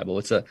 Study Bible.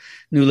 It's a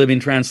New Living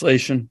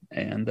Translation.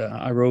 And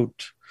I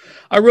wrote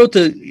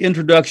the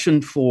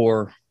introduction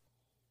for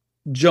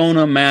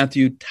Jonah,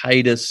 Matthew,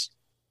 Titus,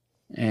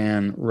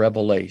 and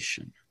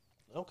Revelation.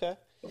 Okay.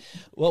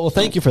 Well,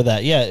 thank you for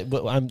that. Yeah,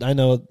 but I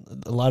know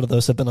a lot of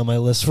those have been on my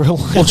list for a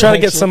while. We'll try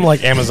to get some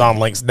Amazon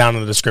links down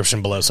in the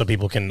description below so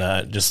people can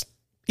just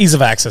ease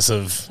of access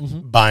of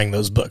buying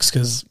those books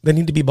because they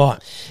need to be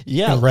bought.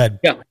 Yeah, and read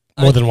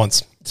more than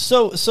once.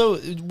 So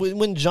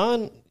when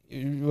John,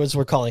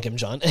 we're calling him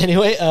John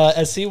anyway,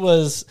 as he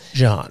was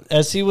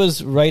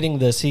writing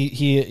this,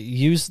 he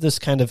used this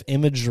kind of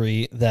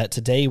imagery that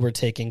today we're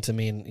taking to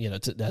mean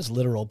as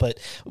literal. But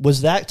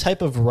was that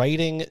type of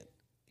writing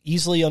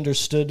easily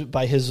understood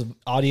by his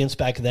audience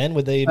back then?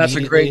 Would they? That's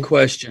a great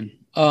question.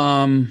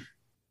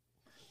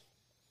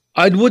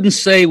 I wouldn't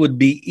say it would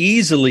be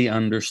easily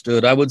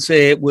understood. I would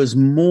say it was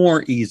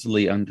more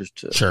easily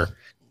understood. Sure.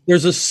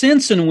 There's a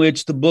sense in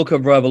which the Book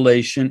of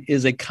Revelation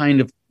is a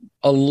kind of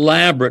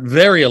elaborate,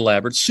 very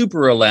elaborate,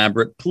 super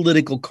elaborate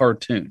political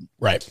cartoon.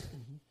 Right.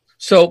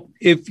 So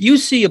if you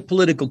see a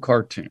political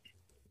cartoon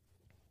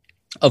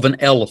of an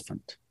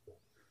elephant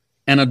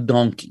and a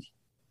donkey,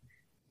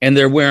 and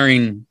they're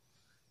wearing,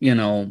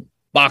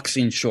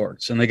 boxing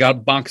shorts, and they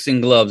got boxing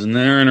gloves, and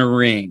they're in a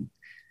ring,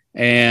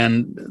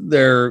 and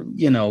they're,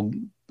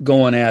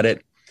 going at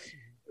it,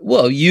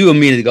 well, you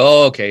immediately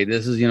go, oh, okay,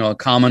 this is, a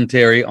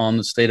commentary on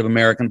the state of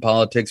American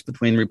politics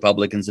between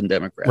Republicans and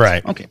Democrats.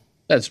 Right. Okay.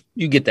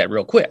 You get that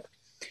real quick.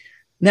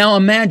 Now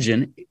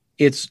imagine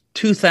it's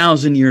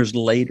 2,000 years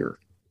later,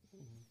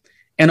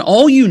 and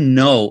all you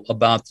know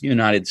about the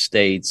United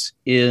States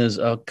is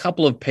a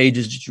couple of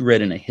pages that you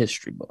read in a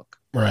history book.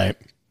 Right.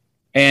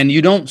 And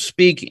you don't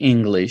speak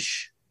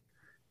English.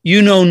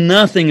 You know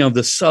nothing of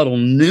the subtle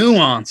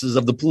nuances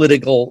of the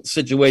political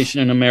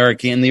situation in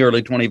America in the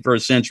early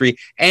 21st century,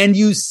 and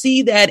you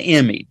see that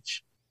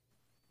image.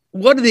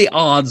 What are the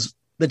odds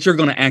that you're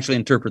going to actually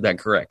interpret that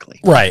correctly?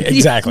 Right,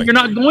 exactly. You're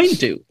not going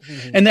to.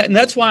 And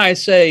that's why I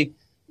say,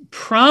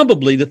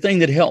 probably the thing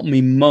that helped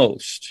me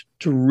most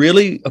to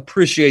really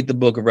appreciate the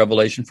book of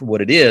Revelation for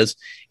what it is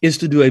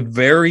to do a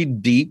very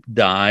deep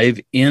dive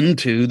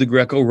into the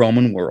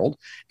Greco-Roman world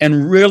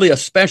and really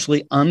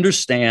especially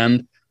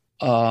understand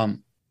the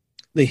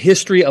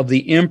history of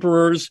the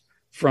emperors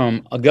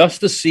from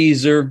Augustus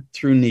Caesar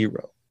through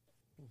Nero.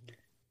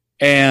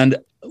 And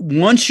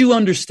once you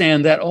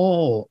understand that,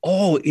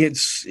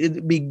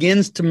 it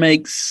begins to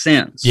make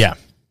sense. Yeah.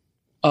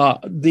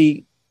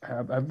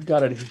 I've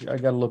got it here. I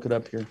got to look it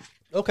up here.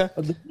 Okay.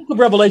 The book of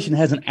Revelation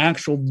has an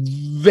actual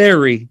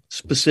very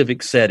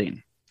specific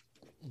setting,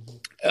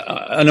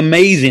 an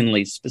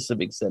amazingly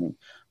specific setting.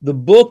 The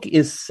book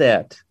is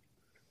set.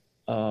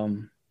 I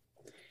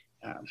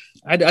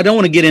don't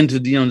want to get into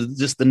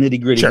just the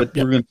nitty gritty, but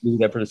we're going to do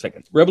that for a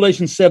second.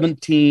 Revelation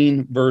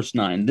 17, verse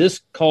 9.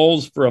 This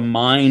calls for a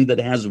mind that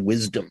has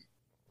wisdom.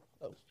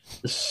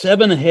 The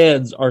 7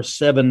 heads are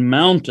 7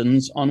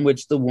 mountains on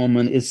which the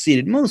woman is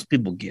seated. Most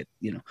people get,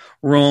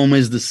 Rome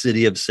is the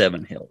city of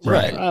 7 hills.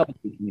 Right. I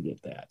think we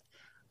get that.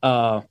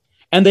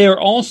 And they are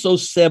also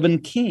 7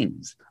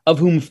 kings, of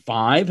whom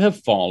 5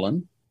 have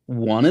fallen,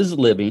 1 is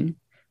living,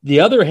 the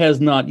other has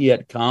not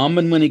yet come,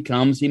 and when he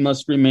comes, he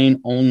must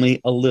remain only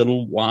a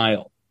little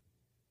while.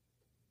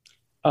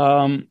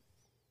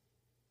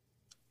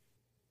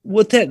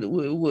 What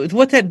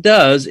that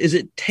does is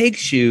it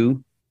takes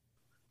you.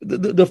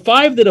 The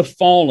 5 that have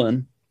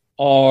fallen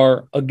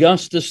are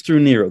Augustus through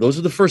Nero. Those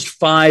are the first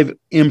 5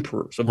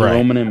 emperors of the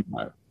Roman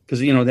Empire, because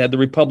they had the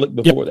Republic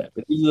before that.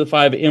 But these are the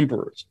 5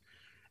 emperors,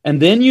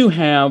 and then you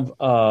have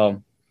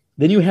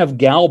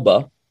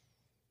Galba,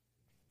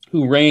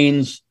 who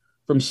reigns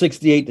from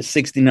 68 to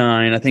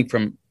 69. I think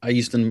I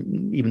used to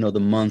even know the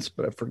months,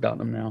 but I've forgotten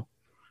them now.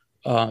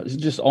 It's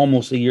just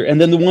almost a year.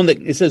 And then the one that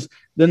it says,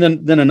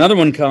 then another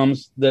one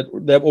comes that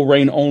will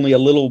reign only a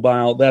little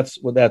while. That's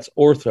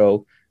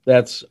Ortho.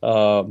 That's he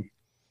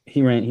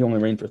only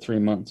reigned for 3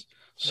 months.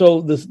 So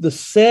the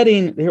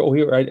setting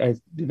here. I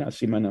did not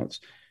see my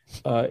notes.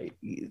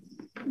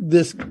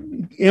 This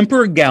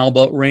Emperor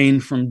Galba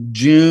reigned from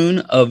June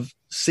of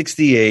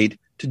 68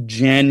 to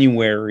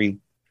January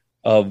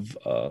of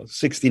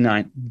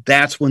 69.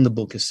 That's when the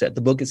book is set.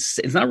 The book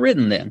it's not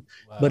written then,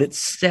 but it's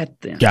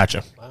set then.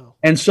 Gotcha. Wow.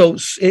 And so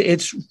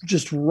it's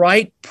just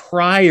right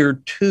prior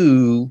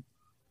to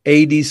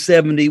AD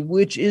 70,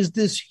 which is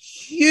this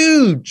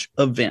huge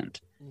event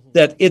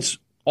that it's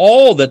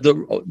all that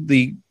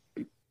the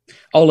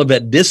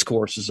Olivet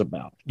Discourse is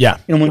about. Yeah.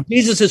 And when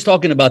Jesus is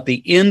talking about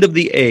the end of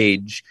the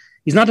age,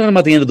 he's not talking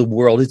about the end of the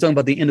world. He's talking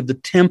about the end of the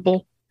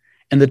temple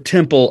and the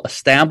temple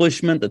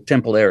establishment, the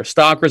temple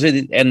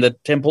aristocracy, and the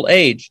temple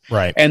age.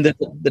 Right. And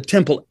the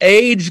temple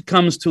age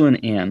comes to an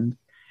end,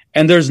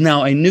 and there's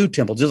now a new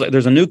temple. Just like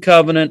there's a new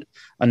covenant,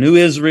 a new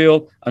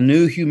Israel, a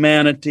new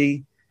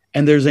humanity,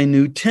 and there's a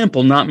new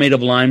temple, not made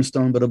of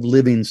limestone, but of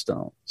living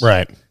stones.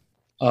 Right.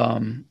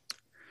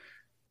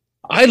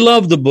 I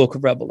love the book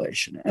of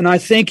Revelation, and I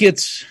think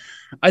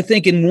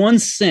in one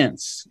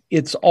sense,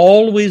 it's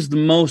always the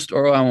most,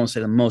 or I won't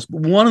say the most,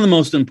 but one of the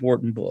most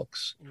important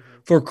books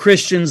for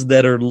Christians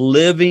that are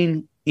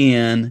living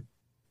in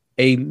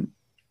a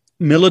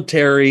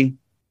military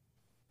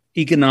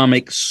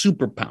economic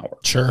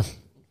superpower. Sure.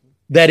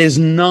 That is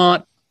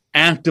not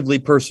actively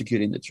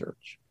persecuting the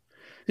church.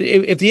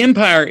 If the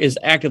empire is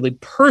actively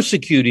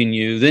persecuting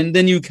you,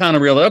 then you kind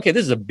of realize, okay,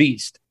 this is a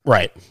beast.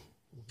 Right.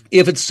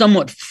 If it's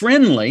somewhat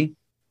friendly,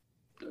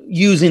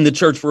 using the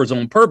church for its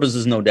own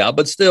purposes, no doubt,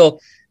 but still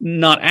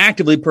not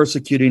actively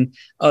persecuting,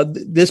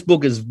 this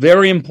book is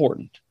very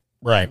important.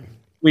 Right.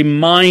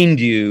 Remind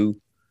you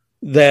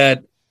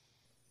that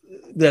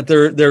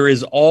there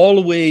is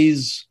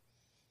always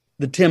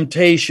the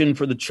temptation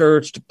for the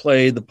church to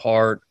play the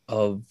part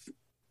of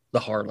the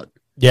harlot.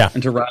 Yeah.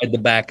 And to ride the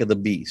back of the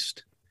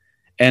beast,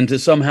 and to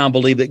somehow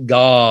believe that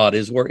God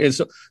is working.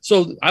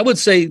 So I would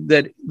say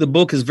that the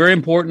book is very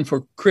important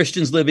for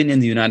Christians living in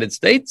the United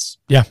States.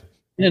 Yeah.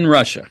 And in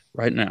Russia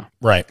right now.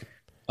 Right.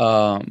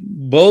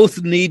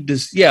 Both need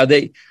to,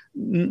 they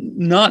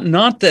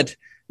not that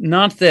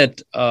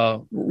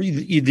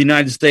the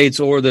United States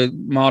or the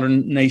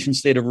modern nation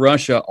state of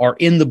Russia are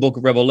in the book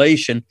of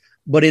Revelation,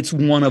 but it's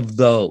one of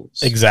those.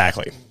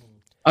 Exactly.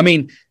 I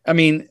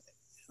mean,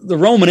 the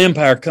Roman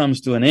Empire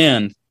comes to an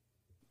end,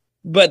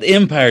 but the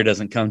empire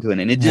doesn't come to an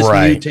end. It just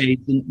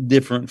mutates in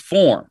different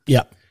form.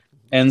 Yeah.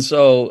 And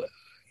so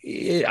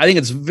I think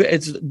it's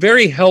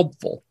very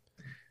helpful.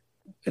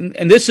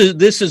 And this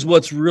is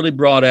what's really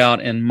brought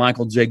out in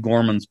Michael J.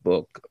 Gorman's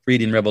book,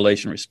 Reading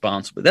Revelation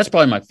Responsibly. That's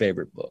probably my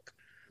favorite book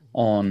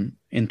on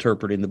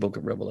interpreting the book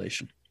of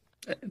Revelation.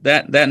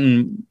 That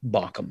and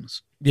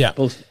Baucham's. Yeah.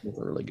 Both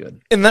are really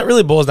good. And that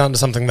really boils down to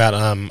something that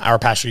our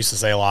pastor used to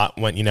say a lot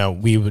when,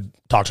 we would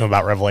talk to him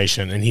about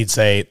Revelation, and he'd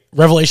say,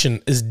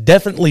 Revelation is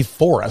definitely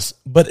for us,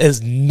 but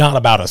is not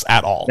about us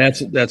at all.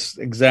 That's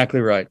exactly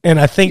right. And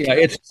I think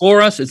it's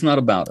for us, it's not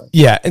about us.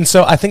 Yeah. And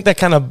so I think that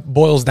kind of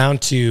boils down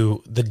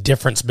to the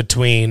difference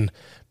between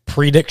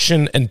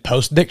prediction and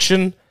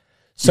post-diction.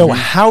 So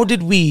how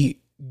did we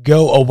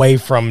go away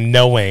from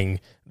knowing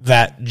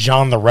that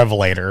John the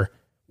Revelator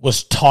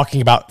was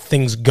talking about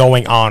things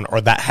going on or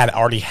that had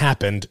already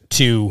happened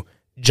to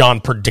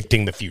John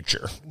predicting the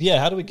future. Yeah,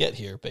 how do we get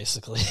here,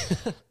 basically?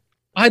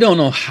 I don't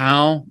know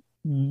how,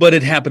 but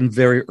it happened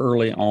very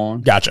early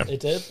on. Gotcha. It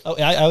did? Oh,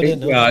 I didn't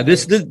know. Yeah,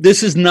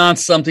 this is not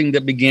something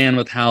that began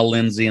with Hal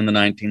Lindsey in the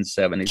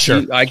 1970s.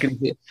 Sure.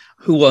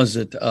 Who was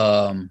it?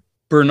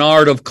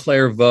 Bernard of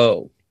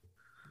Clairvaux,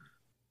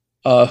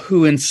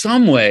 who in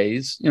some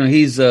ways,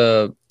 he's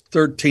a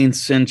 13th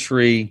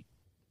century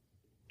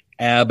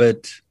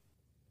abbot,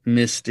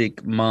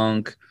 mystic,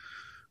 monk,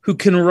 who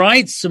can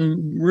write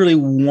some really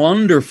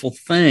wonderful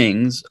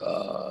things.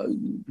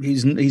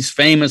 He's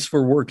famous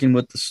for working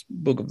with the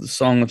book of the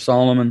Song of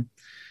Solomon.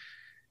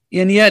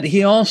 And yet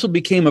he also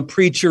became a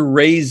preacher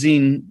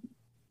raising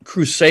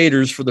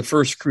crusaders for the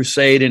first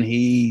crusade, and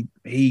he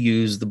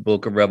used the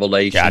book of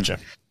Revelation. Gotcha.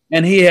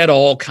 And he had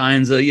all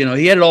kinds of, he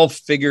had it all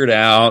figured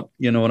out,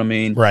 you know what I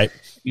mean? Right.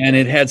 And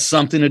it had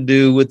something to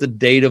do with the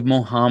date of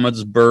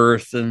Muhammad's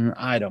birth, and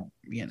I don't,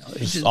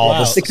 it's just, all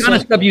this the kind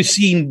of stuff you've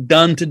seen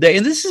done today.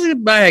 And this is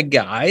by a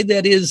guy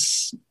that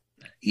is,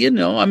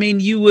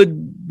 you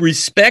would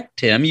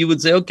respect him. You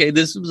would say, okay,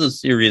 this was a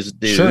serious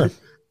dude. Sure.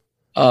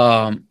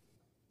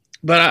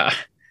 But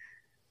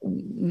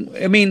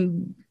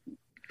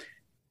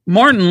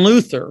Martin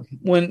Luther,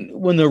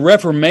 when the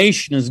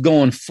Reformation is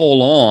going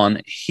full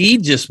on, he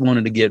just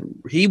wanted to get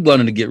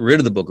rid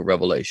of the book of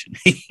Revelation.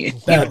 He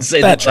would say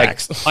that like,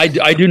 tracks. I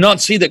do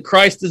not see that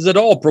Christ is at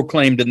all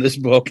proclaimed in this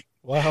book.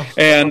 Wow.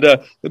 And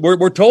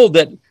we're told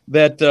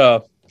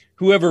that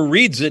whoever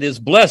reads it is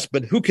blessed,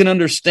 but who can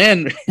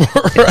understand?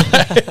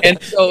 Right.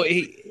 And so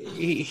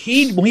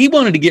he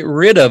wanted to get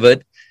rid of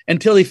it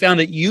until he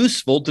found it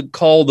useful to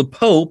call the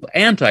Pope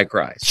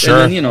Antichrist.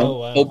 Sure. And then,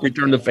 Pope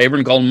returned the favor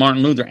and called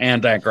Martin Luther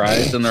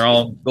Antichrist, and they're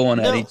all going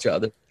at each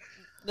other.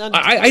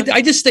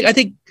 I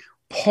think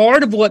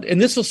part of what, and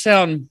this will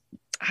sound,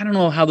 I don't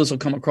know how this will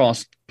come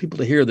across people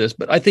to hear this,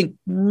 but I think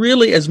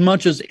really as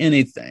much as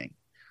anything,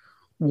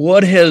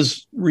 what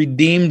has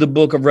redeemed the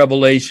book of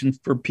Revelation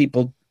for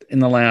people in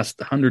the last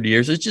 100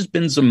 years has just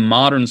been some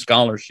modern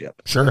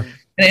scholarship. Sure.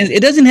 And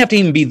it doesn't have to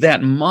even be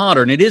that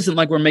modern. It isn't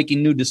like we're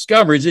making new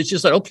discoveries. It's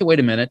just like, okay, wait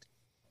a minute.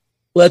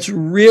 Let's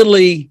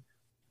look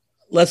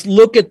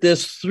at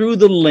this through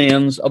the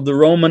lens of the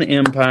Roman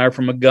Empire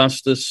from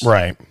Augustus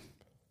Right.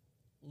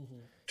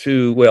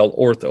 to,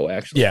 Ortho,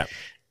 actually. Yeah.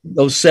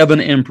 Those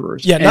 7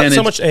 emperors. Yeah, not And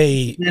so much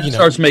it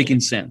starts making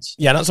sense.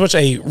 Yeah, not so much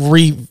a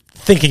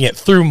rethinking it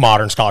through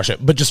modern scholarship,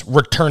 but just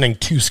returning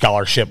to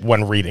scholarship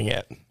when reading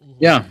it.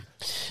 Yeah.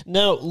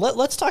 Now,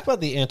 let's talk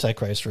about the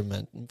Antichrist for a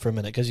minute,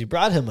 because you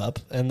brought him up,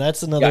 and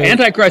that's another... Yeah,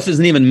 Antichrist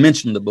isn't even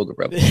mentioned in the book of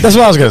Revelation. That's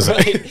what I was going to say.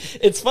 Right.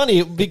 It's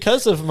funny,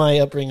 because of my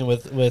upbringing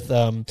with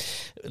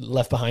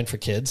Left Behind for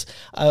Kids,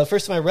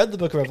 first time I read the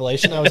book of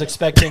Revelation, I was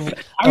expecting...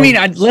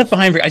 I Left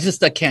Behind for... I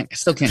still can't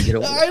get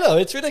over it. I know,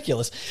 it's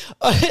ridiculous.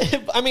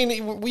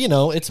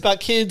 It's about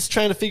kids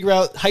trying to figure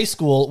out high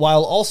school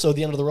while also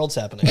the end of the world's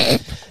happening.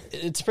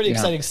 It's pretty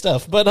exciting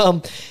stuff.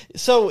 But,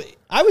 so...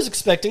 I was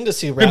expecting to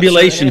see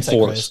Tribulation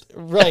Force,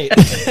 right?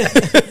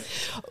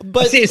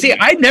 But see,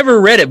 I never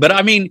read it, but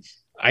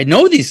I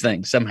know these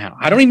things somehow.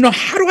 I don't even know,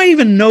 how do I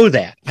even know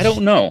that? I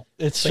don't know.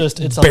 It's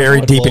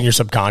buried deep in your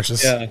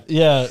subconscious.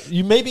 Yeah.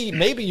 You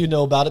maybe you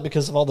know about it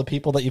because of all the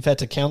people that you've had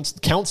to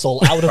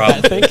counsel out of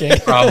that thinking.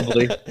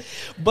 Probably.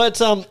 But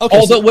okay.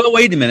 Although,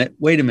 wait a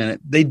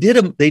minute. They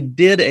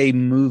did a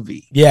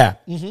movie. Yeah.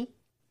 Mm-hmm.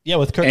 Yeah,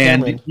 with Kirk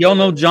and Cameron. Y'all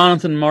know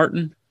Jonathan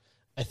Martin?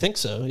 I think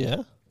so. Yeah.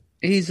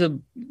 He's a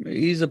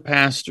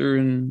pastor,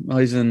 and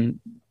he's in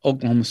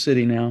Oklahoma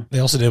City now. They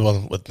also did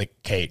one with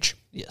Nick Cage.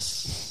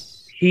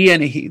 Yes.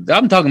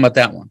 I'm talking about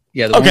that one.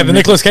 Yeah. The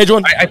Nicolas Cage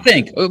one? I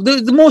think.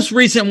 The most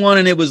recent one,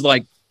 and it was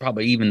like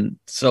probably even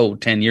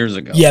 10 years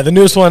ago. Yeah, the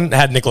newest one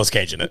had Nicolas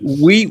Cage in it.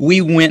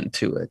 We went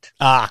to it.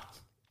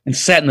 And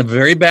sat in the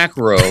very back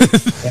row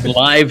and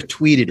live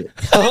tweeted it.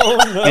 Oh,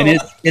 no. And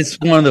it's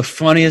one of the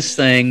funniest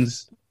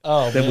things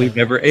we've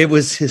ever. It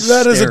was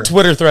hysterical. That is a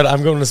Twitter thread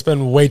I'm going to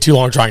spend way too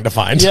long trying to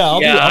find.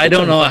 Yeah, I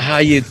don't know how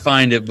you'd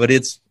find it, but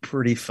it's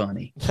pretty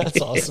funny.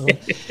 That's awesome.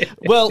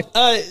 Well,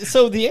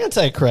 so the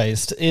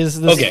Antichrist is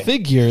this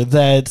figure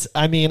that,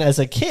 as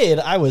a kid,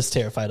 I was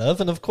terrified of.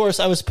 And of course,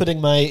 I was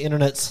putting my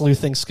internet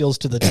sleuthing skills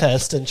to the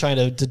test and trying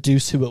to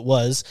deduce who it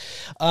was.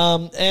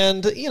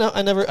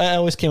 I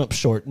always came up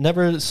short.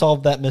 Never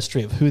solved that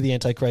mystery of who the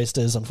Antichrist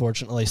is,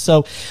 unfortunately.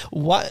 So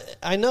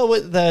I know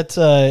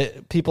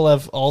that people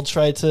have all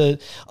tried to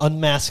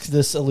unmask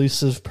this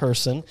elusive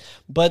person,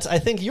 but I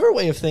think your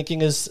way of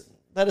thinking is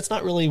that it's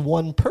not really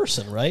one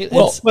person, right?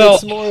 It's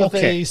more of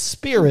a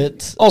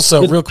spirit.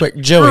 Also, real quick,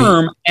 Joey. The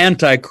term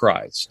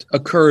Antichrist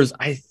occurs,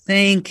 I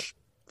think,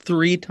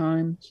 3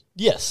 times.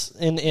 Yes,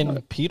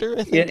 in Peter,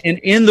 I think.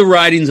 In the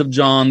writings of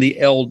John the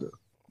Elder.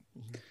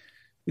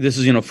 This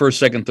is,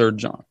 1st, 2nd, 3rd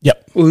John.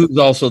 Yep. Who's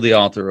also the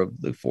author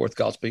of the 4th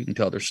Gospel. You can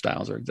tell their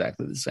styles are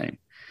exactly the same.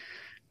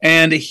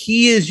 And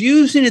he is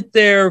using it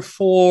there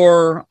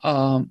for...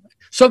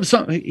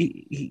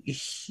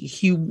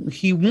 he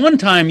one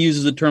time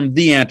uses the term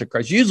the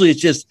Antichrist. Usually it's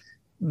just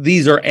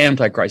these are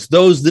antichrists.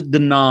 Those that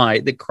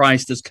deny that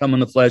Christ has come in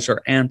the flesh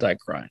are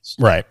antichrists.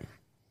 Right.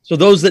 So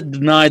those that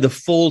deny the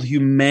full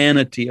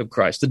humanity of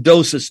Christ, the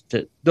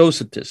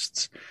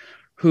Docetists,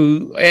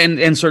 who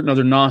and certain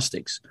other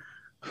Gnostics,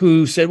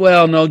 who said,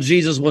 well, no,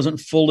 Jesus wasn't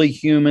fully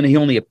human. He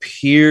only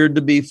appeared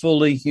to be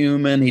fully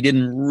human. He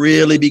didn't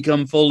really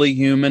become fully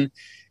human.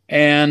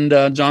 And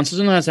John says,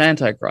 no, that's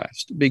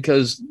Antichrist,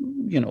 because,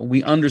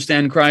 we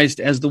understand Christ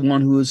as the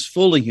one who is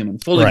fully human,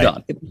 fully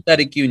God,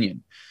 hypostatic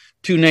union,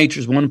 two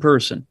natures, one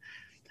person.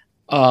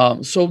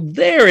 So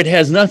there it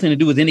has nothing to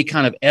do with any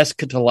kind of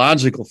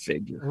eschatological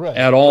figure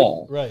at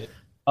all. Right.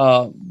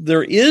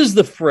 There is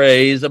the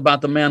phrase about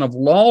the man of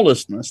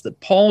lawlessness that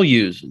Paul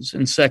uses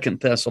in 2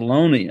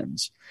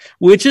 Thessalonians,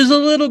 which is a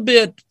little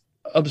bit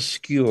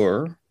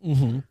obscure.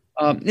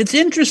 Mm-hmm. It's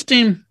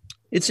interesting.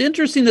 It's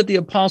interesting that the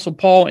Apostle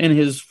Paul, in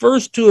his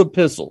first two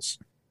epistles,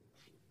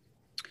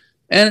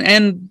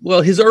 and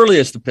his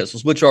earliest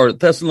epistles, which are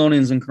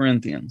Thessalonians and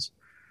Corinthians,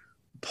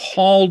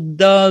 Paul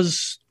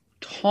does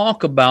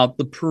talk about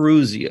the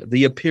parousia,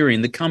 the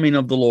appearing, the coming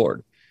of the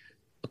Lord,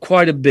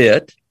 quite a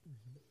bit,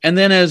 and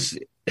then then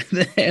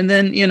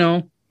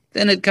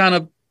it kind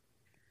of,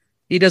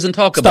 he doesn't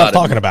talk about it.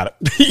 Stop talking about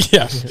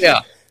it. Yeah.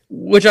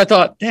 Which I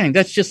thought, dang,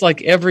 that's just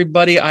like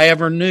everybody I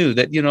ever knew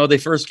that, they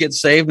first get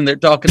saved and they're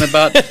talking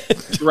about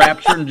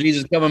rapture and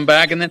Jesus coming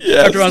back. And then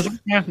after I was like,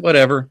 yeah,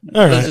 whatever.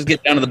 Let's just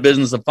get down to the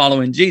business of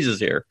following Jesus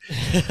here.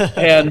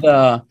 And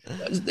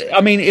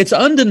it's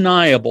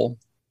undeniable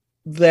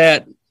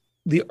that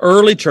the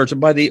early church,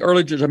 and by the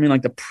early church, I mean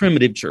like the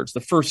primitive church,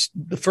 the first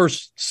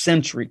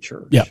century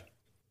church. Yeah.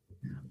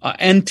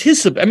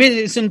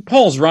 It's in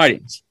Paul's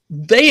writings.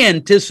 They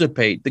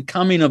anticipate the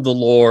coming of the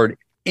Lord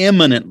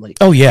imminently.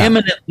 Oh, yeah.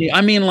 Imminently.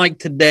 I mean, like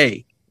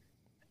today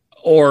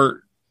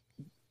or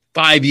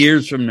 5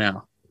 years from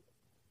now.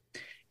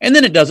 And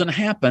then it doesn't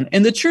happen.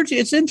 And the church,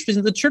 it's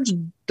interesting, the church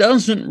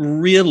doesn't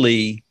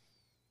really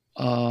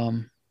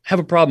have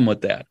a problem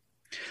with that.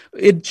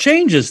 It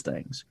changes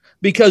things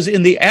because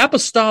in the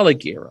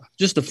apostolic era,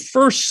 just the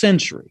first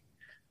century,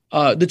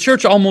 the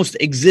church almost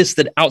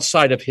existed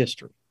outside of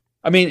history.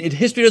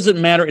 History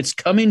doesn't matter. It's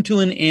coming to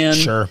an end.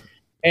 Sure.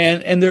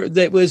 And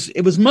it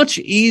was much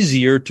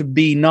easier to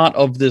be not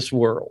of this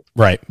world.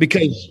 Right.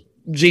 Because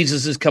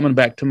Jesus is coming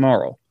back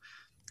tomorrow.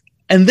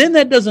 And then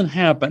that doesn't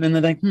happen. And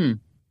they think,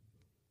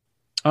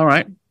 all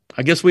right,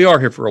 I guess we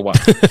are here for a while.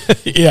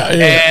 Yeah.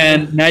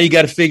 And now you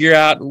got to figure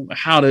out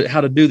how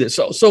to do this.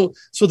 So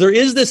there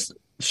is this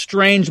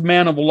strange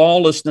man of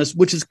lawlessness,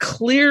 which is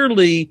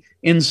clearly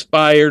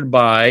inspired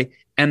by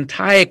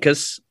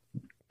Antiochus,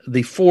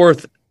 the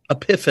fourth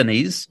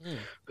Epiphanes,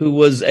 who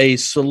was a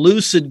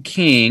Seleucid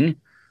king.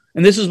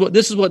 And this is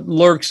what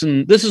lurks,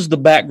 and this is the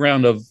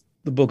background of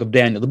the book of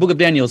Daniel. The book of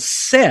Daniel is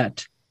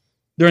set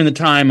during the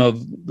time of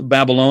the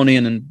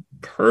Babylonian and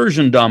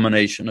Persian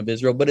domination of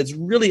Israel, but it's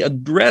really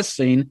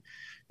addressing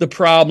the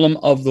problem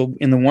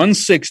in the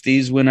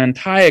 160s when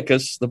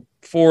Antiochus, the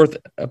fourth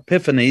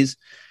Epiphanes,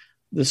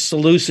 the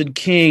Seleucid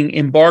king,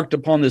 embarked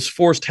upon this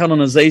forced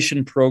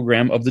Hellenization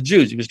program of the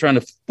Jews. He was trying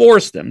to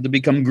force them to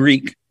become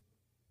Greek,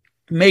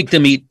 make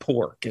them eat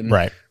pork, and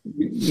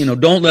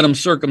don't let them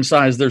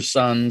circumcise their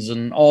sons,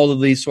 and all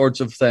of these sorts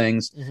of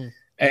things. Mm-hmm.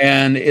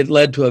 And it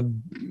led to a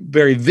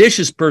very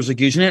vicious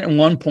persecution. At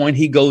one point,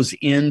 he goes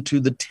into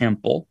the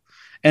temple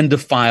and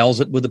defiles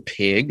it with a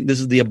pig. This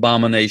is the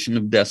abomination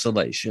of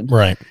desolation.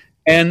 Right.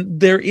 And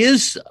there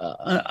is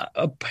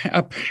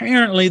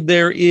apparently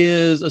there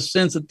is a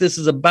sense that this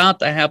is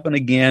about to happen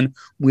again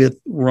with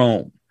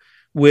Rome.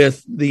 And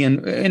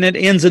it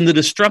ends in the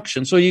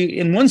destruction. So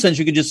in one sense,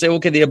 you could just say,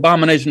 okay, the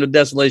abomination of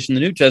desolation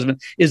in the New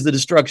Testament is the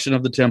destruction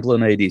of the temple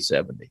in AD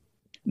 70,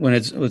 when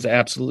it was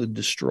absolutely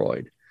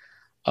destroyed.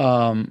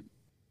 But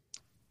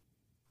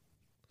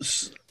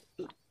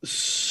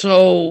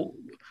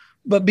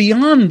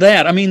beyond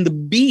that,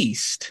 the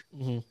beast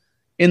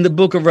in the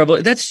book of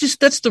Revelation,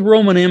 that's the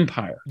Roman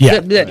Empire. Yeah.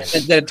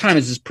 That at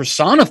times is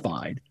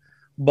personified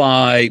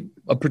by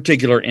a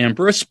particular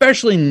emperor,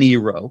 especially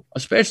Nero,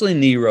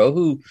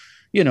 who,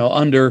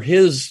 under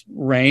his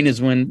reign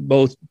is when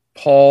both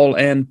Paul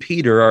and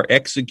Peter are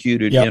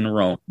executed in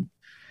Rome.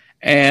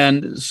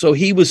 And so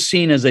he was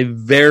seen as a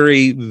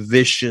very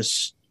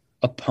vicious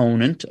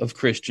opponent of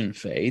Christian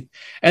faith.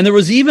 And there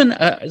was even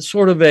a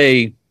sort of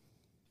I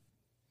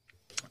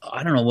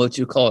don't know what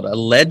you call it, a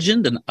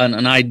legend,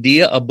 an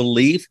idea, a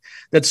belief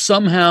that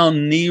somehow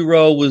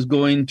Nero was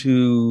going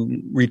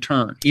to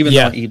return, even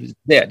though he was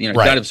dead,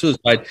 died of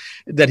suicide,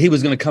 that he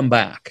was going to come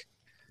back.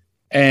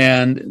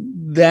 And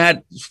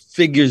that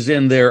figures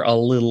in there a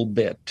little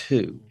bit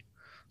too.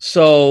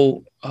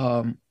 So,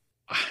 if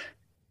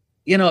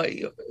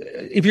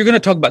you're going to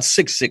talk about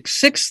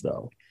 666,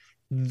 though,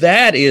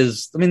 that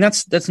is, I mean,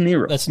 that's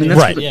Nero. That's I mean, Nero,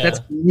 that's, right, yeah. that's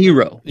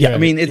Nero. Yeah. I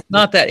mean, it's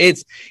not that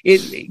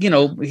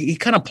he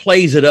kind of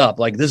plays it up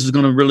like this is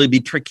going to really be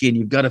tricky and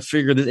you've got to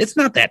figure this. It's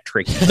not that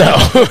tricky.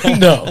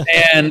 No.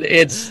 And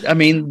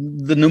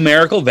the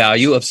numerical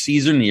value of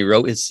Caesar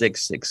Nero is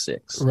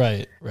 666.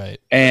 Right.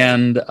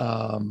 And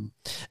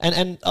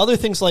other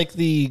things like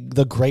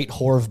the Great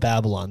Whore of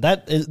Babylon.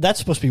 That's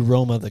supposed to be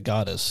Roma, the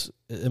goddess.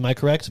 Am I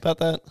correct about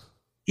that?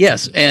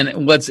 yes, and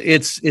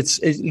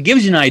it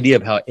gives you an idea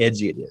of how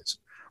edgy it is.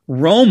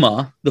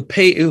 Roma,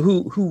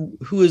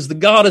 who is the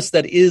goddess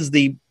that is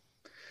the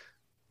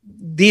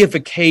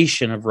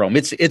deification of Rome.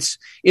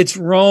 It's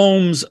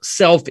Rome's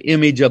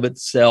self-image of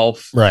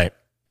itself, Right.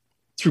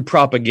 through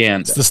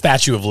propaganda. It's the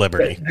Statue of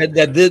Liberty.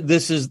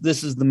 This is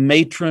the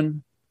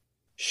matron.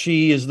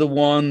 She is the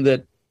one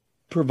that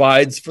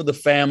provides for the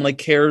family,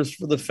 cares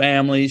for the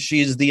family. She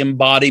is the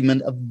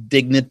embodiment of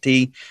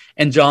dignity,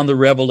 and John the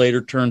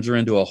Revelator turns her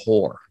into a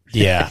whore.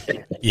 Yeah.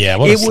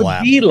 What a It would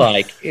slap. be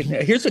like,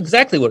 here's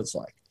exactly what it's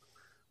like.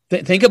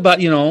 Think about,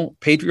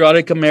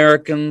 patriotic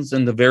Americans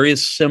and the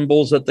various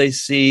symbols that they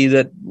see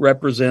that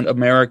represent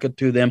America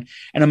to them.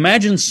 And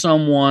imagine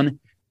someone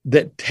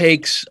that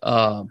takes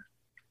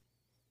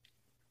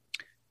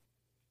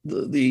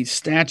the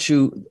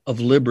Statue of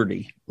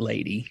Liberty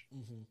lady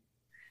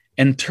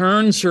and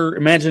turns her,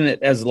 imagine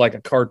it as like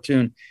a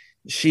cartoon.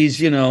 She's,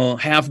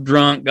 half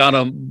drunk, got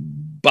a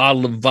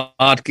bottle of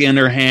vodka in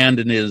her hand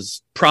and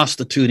is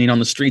prostituting on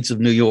the streets of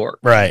New York.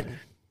 Right.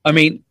 I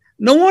mean,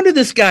 no wonder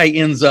this guy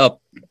ends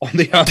up on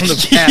the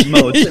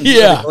Patmos and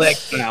Yeah.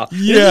 exile.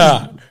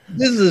 Yeah.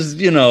 This is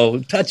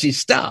touchy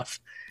stuff.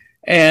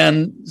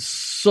 And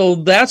so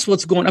that's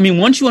what's going. I mean,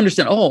 once you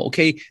understand,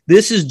 okay,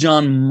 this is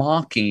John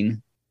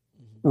mocking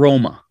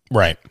Roma,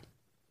 Right.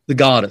 the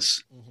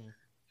goddess.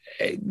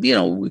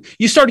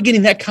 You started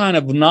getting that kind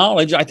of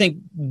knowledge. I think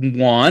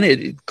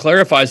it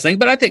clarifies things,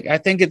 but I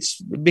think it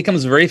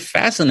becomes very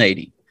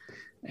fascinating.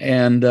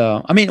 And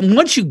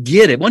once you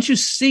get it, once you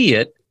see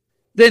it,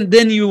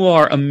 then you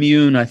are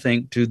immune, I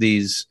think, to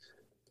these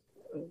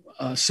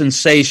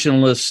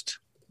sensationalist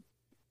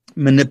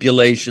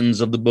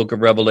manipulations of the Book of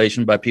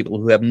Revelation by people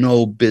who have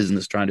no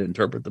business trying to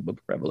interpret the Book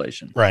of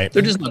Revelation. Right.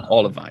 They're just not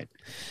qualified.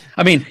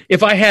 I mean,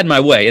 if I had my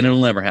way, and it'll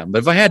never happen, but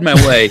if I had my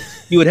way,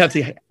 you would have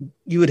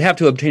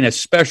to obtain a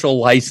special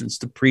license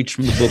to preach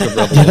from the Book of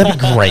Revelation. That'd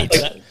be great.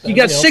 You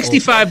got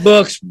 65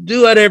 books.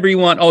 Do whatever you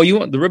want. Oh, you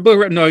want the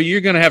book? No,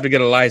 you're going to have to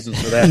get a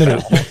license for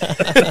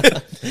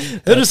that.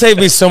 It'll save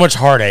me so much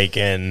heartache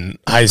in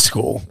high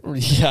school.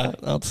 Yeah,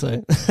 I'll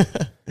say.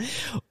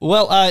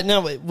 Well,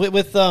 now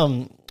with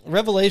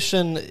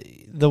Revelation,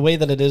 the way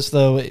that it is,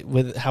 though,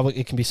 with how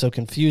it can be so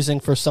confusing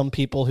for some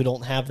people who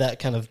don't have that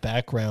kind of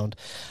background.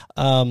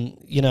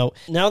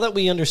 Now that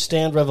we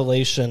understand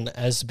Revelation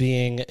as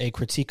being a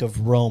critique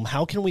of Rome,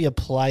 how can we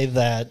apply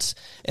that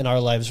in our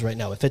lives right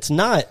now? If it's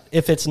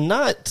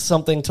not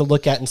something to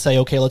look at and say,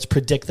 okay, let's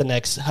predict the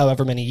next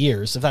however many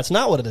years. If that's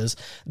not what it is,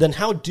 then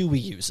how do we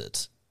use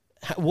it?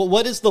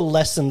 What is the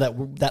lesson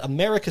that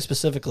America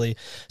specifically,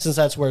 since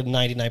that's where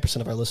 99%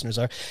 of our listeners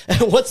are,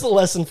 what's the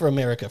lesson for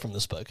America from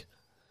this book?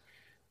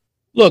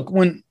 Look,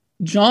 when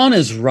John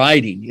is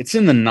writing, it's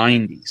in the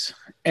 90s,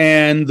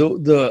 and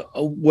the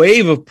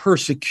wave of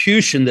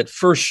persecution that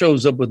first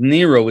shows up with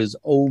Nero is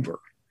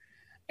over.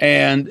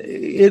 And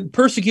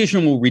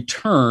persecution will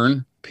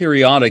return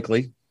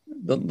periodically,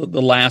 the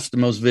last, the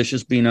most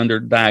vicious being under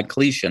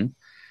Diocletian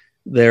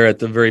there at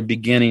the very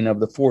beginning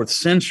of the 4th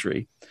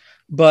century.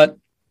 But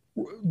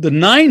the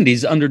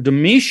 90s under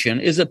Domitian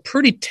is a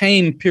pretty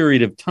tame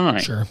period of time.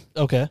 Sure.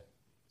 Okay.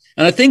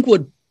 And I think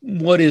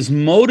what is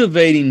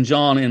motivating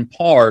John in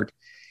part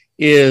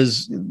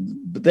is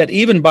that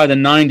even by the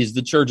 90s,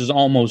 the church is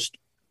almost,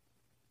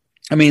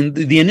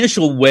 the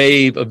initial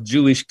wave of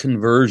Jewish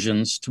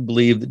conversions to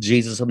believe that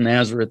Jesus of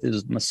Nazareth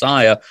is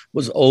Messiah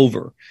was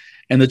over.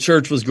 And the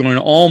church was going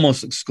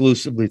almost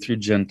exclusively through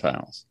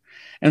Gentiles.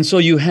 And so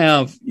you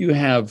have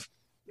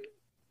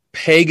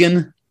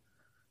pagan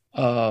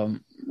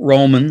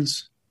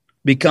Romans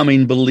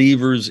becoming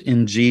believers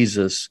in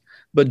Jesus,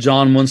 but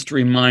John wants to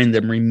remind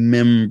them,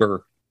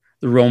 remember,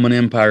 the Roman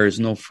Empire is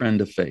no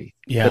friend of faith.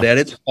 Yeah. But at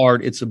its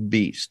heart, it's a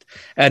beast.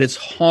 At its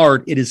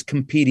heart, it is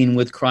competing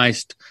with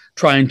Christ,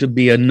 trying to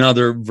be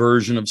another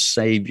version of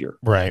Savior.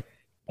 Right.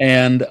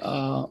 And,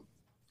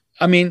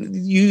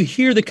 you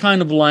hear the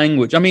kind of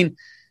language. Let me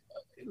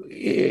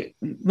say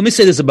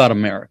this about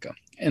America,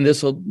 and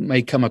this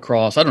may come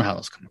across. I don't know how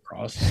this come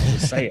across. I'll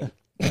just say it.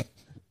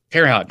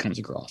 Care how it comes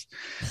across.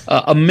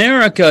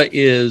 America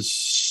is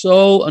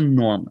so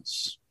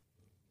enormous.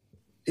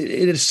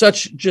 It is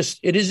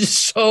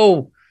just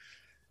so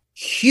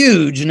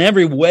huge in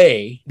every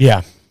way.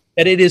 Yeah.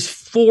 That it is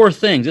 4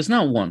 things. It's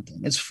not one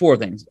thing. It's 4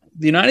 things.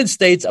 The United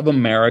States of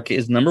America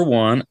is number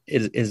 1.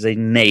 It is a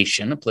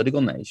nation, a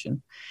political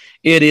nation.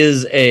 It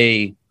is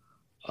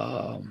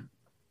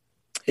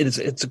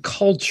it's a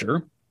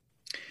culture.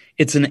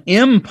 It's an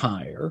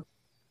empire,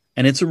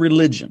 and it's a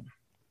religion.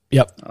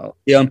 Yep.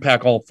 You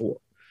unpack all 4.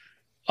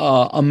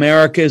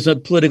 America is a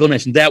political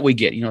nation. That we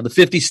get, the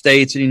 50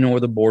 states, and where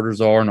the borders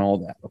are and all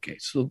that. Okay,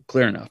 so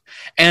clear enough.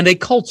 And a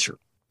culture.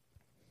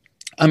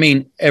 I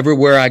mean,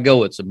 everywhere I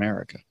go, it's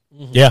America.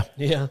 Yeah.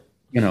 Yeah.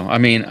 I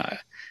mean,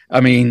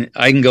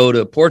 I can go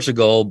to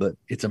Portugal, but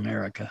it's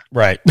America.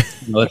 Right.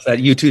 It's that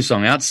U2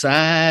 song,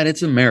 Outside,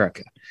 it's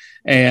America.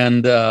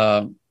 And,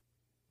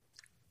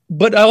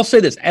 but I'll say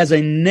this, as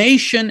a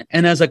nation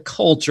and as a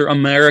culture,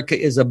 America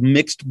is a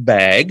mixed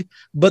bag,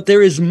 but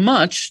there is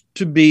much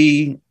to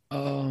be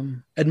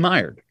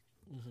admired.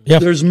 Yeah.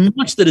 There's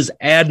much that is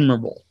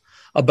admirable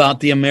about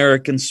the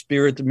American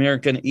spirit, the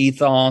American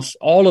ethos,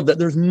 all of that.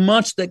 There's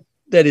much that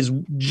is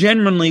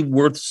genuinely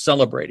worth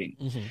celebrating.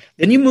 Mm-hmm.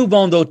 Then you move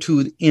on, though,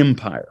 to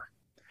empire.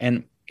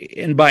 And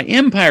by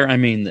empire, I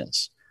mean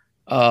this.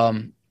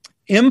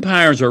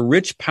 Empires are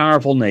rich,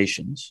 powerful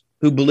nations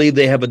who believe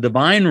they have a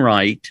divine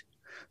right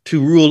to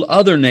rule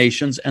other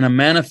nations and a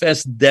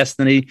manifest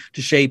destiny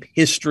to shape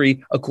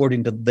history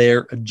according to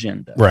their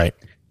agenda. Right.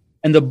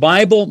 And the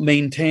Bible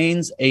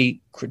maintains a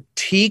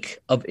critique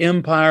of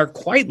empire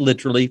quite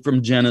literally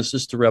from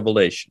Genesis to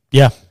Revelation.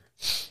 Yeah.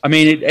 I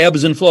mean, it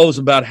ebbs and flows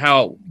about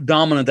how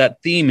dominant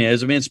that theme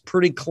is. I mean, it's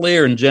pretty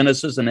clear in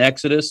Genesis and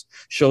Exodus,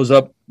 shows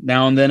up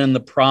now and then in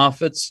the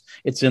prophets,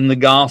 it's in the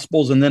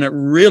Gospels, and then it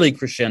really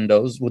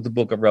crescendos with the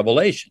book of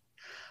Revelation.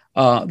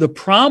 The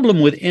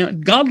problem with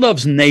God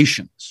loves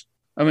nations.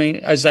 I mean,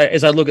 as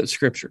I look at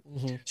Scripture,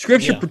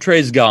 Scripture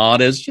portrays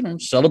God as,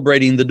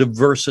 celebrating the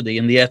diversity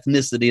and the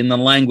ethnicity and the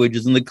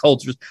languages and the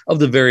cultures of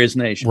the various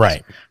nations.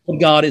 Right.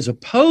 What God is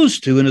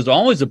opposed to and is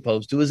always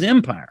opposed to is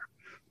empire.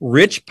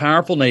 Rich,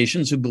 powerful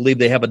nations who believe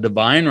they have a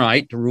divine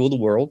right to rule the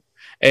world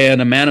and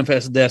a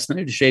manifest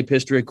destiny to shape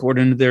history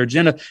according to their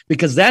agenda,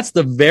 because that's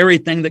the very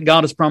thing that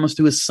God has promised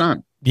to his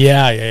son.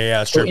 Yeah,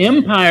 that's true. So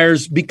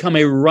empires become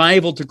a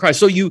rival to Christ.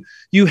 So you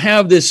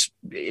have this,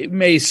 it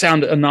may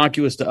sound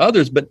innocuous to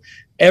others, but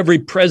every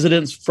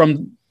president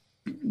from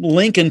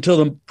Lincoln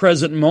till the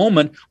present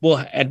moment will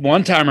at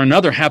one time or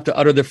another have to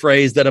utter the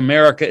phrase that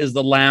America is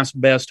the last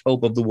best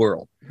hope of the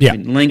world. Yeah. I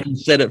mean, Lincoln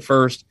said it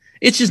first.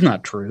 It's just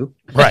not true.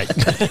 Right.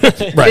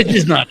 Right. It's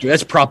just not true.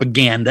 That's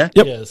propaganda.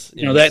 Yep. Yes.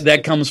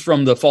 That comes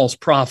from the false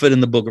prophet in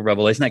the book of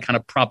Revelation, that kind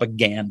of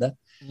propaganda.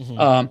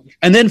 Mm-hmm.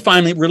 And then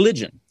finally,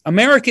 religion.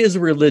 America is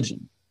a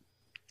religion.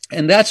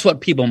 And that's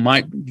what people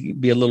might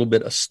be a little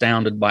bit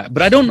astounded by.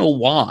 But I don't know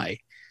why.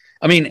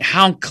 I mean,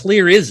 how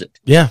clear is it?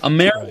 Yeah.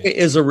 America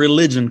is a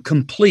religion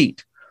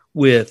complete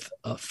with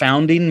a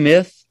founding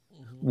myth,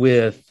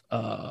 with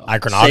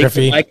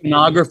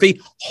iconography,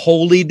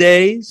 holy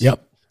days.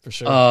 Yep. For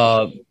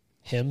sure.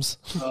 Hymns,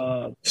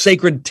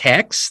 sacred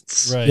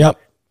texts. Right. Yep.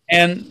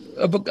 And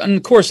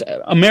of course,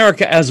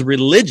 America as a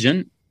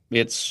religion,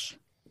 it's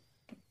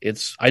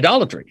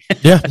idolatry.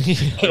 Yeah.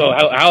 So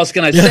how else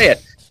can I say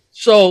it?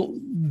 So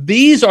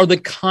these are the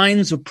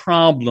kinds of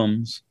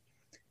problems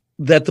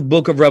that the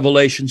book of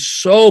Revelation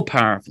so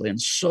powerfully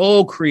and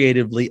so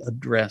creatively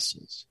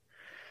addresses.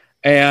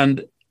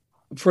 And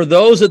for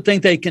those that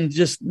think they can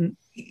just,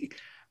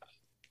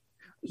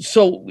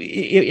 so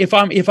if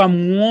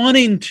I'm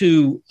wanting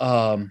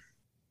to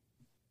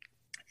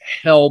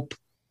help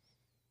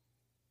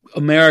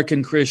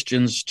American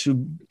Christians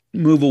to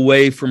move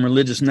away from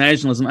religious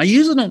nationalism, I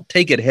usually don't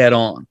take it head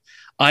on.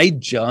 I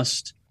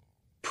just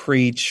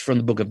preach from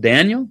the book of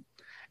Daniel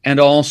and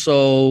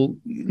also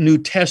New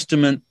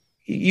Testament,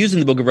 using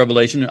the book of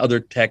Revelation and other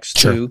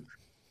texts too,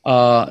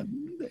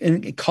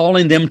 and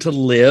calling them to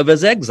live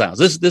as exiles.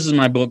 This is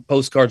my book,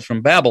 Postcards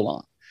from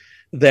Babylon,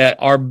 that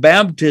our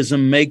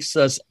baptism makes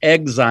us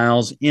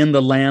exiles in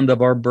the land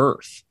of our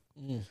birth.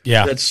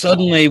 Yeah. That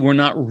suddenly we're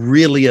not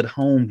really at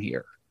home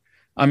here.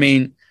 I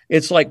mean,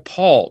 it's like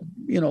Paul.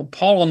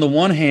 Paul, on the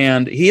one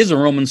hand, he is a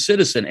Roman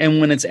citizen, and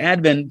when it's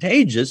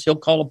advantageous, he'll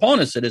call upon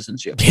his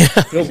citizenship.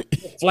 He'll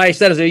flash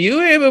that and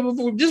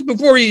say, just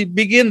before you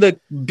begin the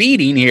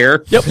beating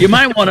here, you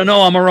might want to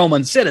know I'm a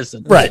Roman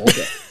citizen. Right.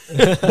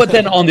 But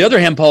then on the other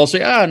hand, Paul will say,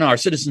 no, our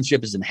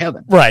citizenship is in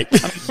heaven. Right.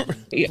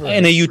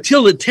 In a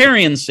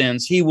utilitarian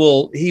sense, he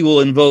will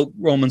invoke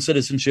Roman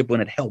citizenship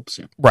when it helps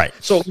him. Right.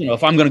 So,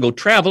 if I'm going to go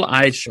travel,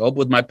 I show up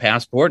with my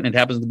passport, and it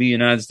happens to be a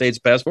United States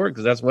passport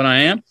because that's what I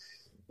am.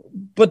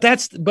 But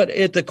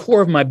at the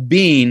core of my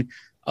being,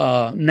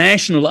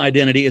 national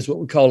identity is what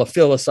we call a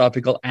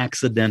philosophical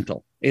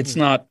accidental. It's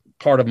not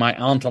part of my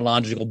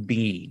ontological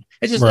being.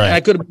 It's just, I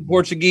could have been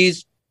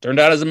Portuguese, turned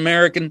out as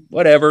American,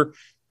 whatever.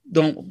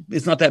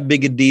 It's not that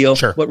big a deal.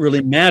 Sure. What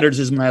really matters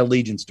is my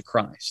allegiance to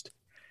Christ.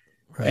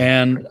 Right.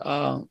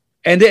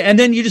 And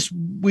then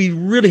we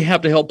really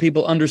have to help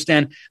people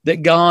understand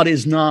that God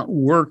is not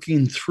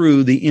working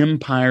through the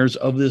empires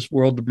of this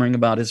world to bring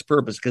about his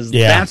purpose, because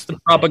that's the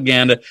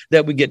propaganda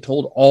that we get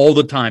told all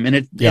the time.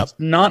 And it's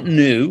not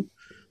new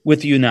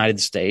with the United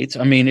States.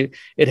 I mean,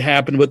 it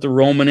happened with the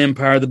Roman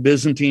Empire, the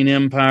Byzantine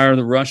Empire,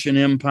 the Russian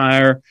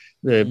Empire,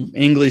 the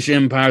English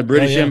Empire, the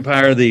British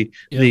Empire, the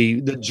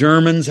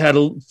Germans had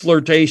a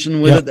flirtation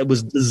with it that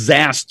was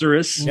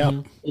disastrous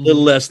a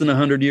little less than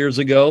 100 years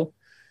ago.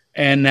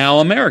 And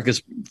now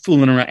America's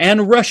fooling around,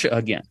 and Russia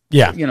again.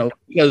 Yeah.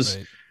 Because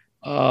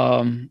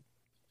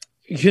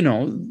You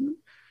know,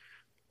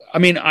 I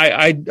mean,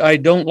 I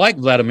don't like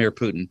Vladimir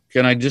Putin.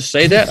 Can I just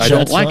say that? I don't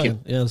That's like fine.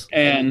 him. Yes.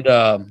 And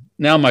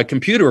now my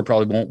computer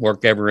probably won't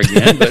work ever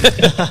again.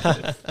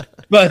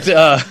 But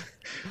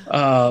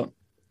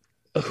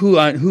who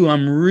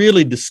I'm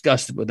really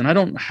disgusted with, and I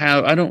don't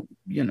have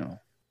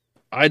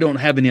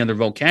any other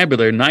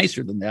vocabulary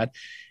nicer than that,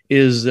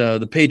 is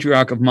the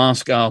Patriarch of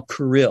Moscow,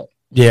 Kirill.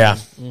 Yeah.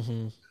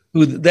 Mm-hmm.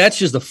 Who that's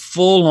just a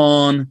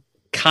full-on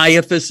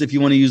Caiaphas, if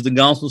you want to use the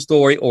gospel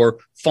story, or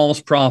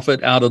false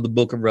prophet out of the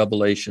book of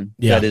Revelation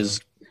that is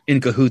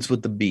in cahoots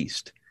with the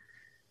beast.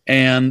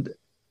 And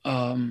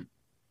so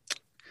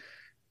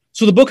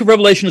the book of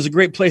Revelation is a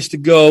great place to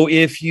go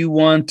if you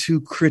want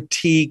to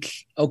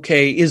critique,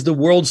 okay, is the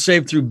world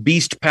saved through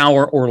beast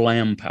power or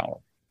lamb power?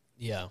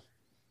 Yeah.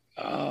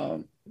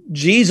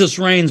 Jesus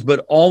reigns,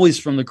 but always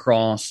from the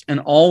cross and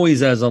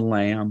always as a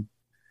lamb.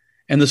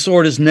 And the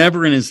sword is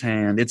never in his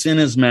hand. It's in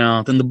his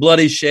mouth. And the blood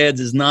he sheds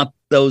is not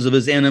those of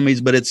his enemies,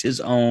 but it's his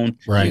own.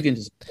 Right. You can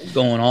just keep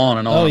going on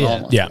and on and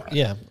on. Yeah.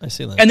 I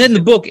see that. And then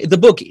the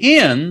book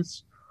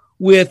ends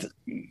with,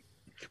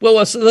 well,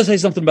 let's say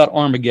something about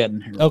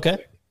Armageddon here.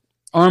 Okay.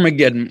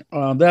 Armageddon.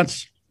 I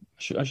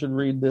should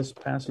read this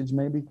passage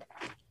maybe,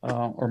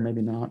 or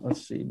maybe not.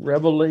 Let's see.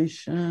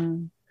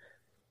 Revelation.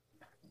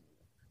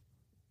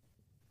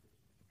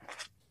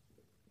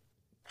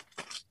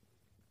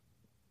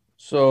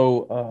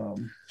 So,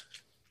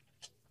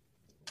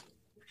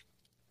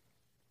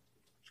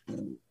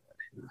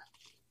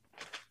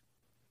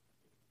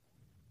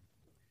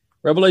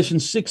 Revelation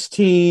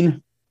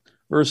 16,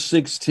 verse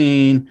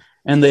 16,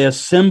 and they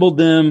assembled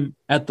them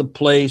at the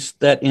place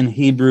that in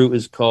Hebrew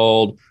is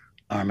called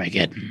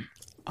Armageddon.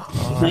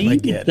 Now you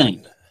can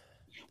think,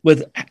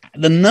 with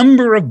the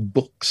number of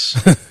books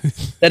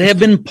that have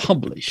been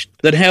published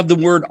that have the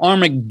word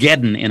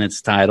Armageddon in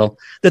its title,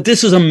 that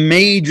this is a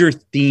major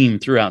theme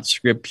throughout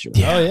Scripture. Oh,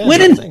 yeah,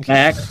 when in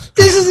fact,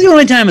 this is the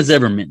only time it's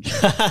ever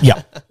mentioned.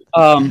 Yeah.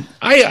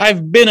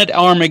 I've been at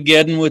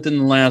Armageddon within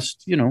the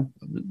last, been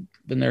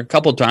there a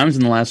couple of times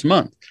in the last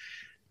month.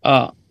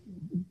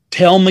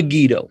 Tel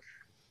Megiddo.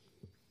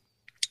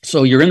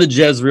 So you're in the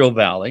Jezreel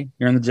Valley.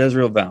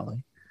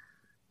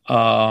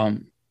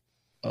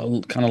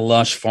 A kind of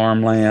lush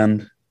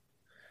farmland.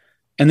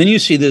 And then you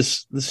see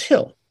this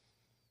hill,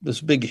 this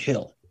big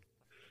hill.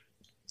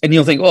 And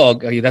you'll think, oh,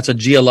 that's a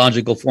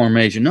geological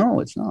formation. No,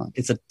 it's not.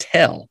 It's a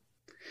tell.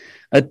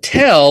 A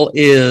tell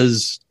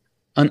is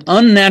an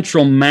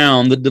unnatural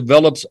mound that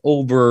develops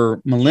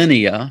over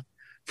millennia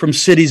from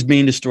cities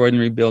being destroyed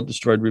and rebuilt,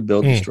 destroyed,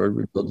 rebuilt, destroyed,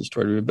 rebuilt,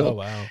 destroyed, rebuilt. Oh,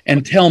 wow.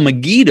 And Tel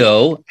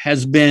Megiddo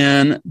has bเ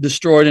ป็น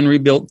destroyed and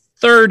rebuilt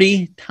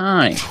 30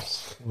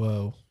 times.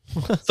 Whoa.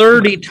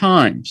 30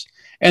 times.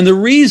 And the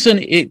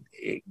reason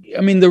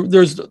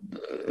there's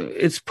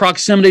its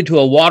proximity to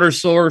a water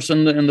source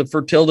and the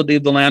fertility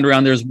of the land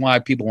around there is why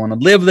people want to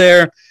live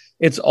there.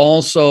 It's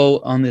also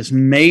on this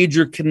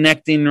major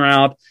connecting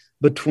route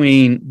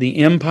between the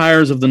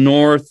empires of the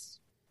north,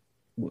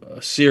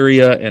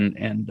 Syria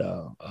and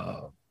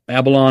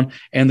Babylon,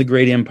 and the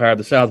great empire of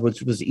the south,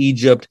 which was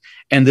Egypt.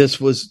 And it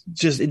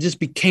just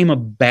became a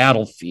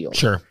battlefield.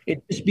 Sure.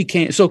 It just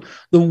became, so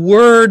the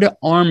word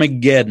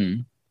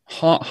Armageddon,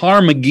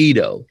 Har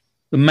Megiddo,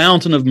 the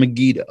mountain of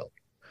Megiddo.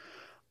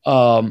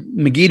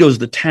 Megiddo is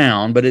the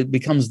town, but it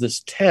becomes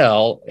this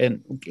tell.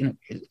 And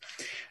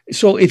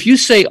so if you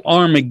say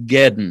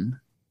Armageddon,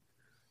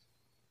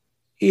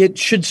 it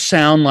should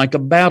sound like a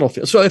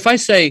battlefield. So if I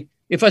say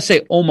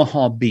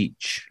Omaha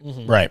Beach,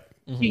 right,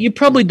 you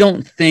probably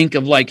don't think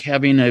of like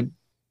having a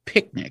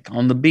picnic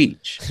on the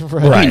beach.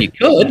 Right. I mean, you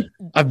could.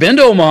 I've been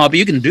to Omaha, but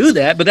you can do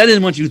that. But that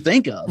isn't what you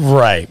think of.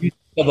 Right. You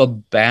think of a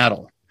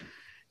battle.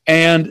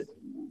 And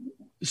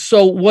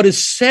so what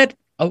is set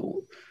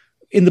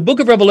in the book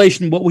of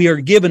Revelation, what we are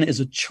given is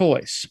a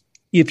choice.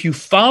 If you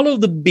follow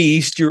the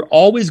beast, you're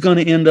always going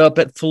to end up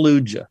at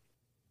Fallujah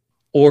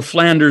or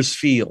Flanders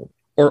Field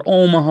or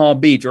Omaha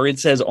Beach, or it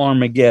says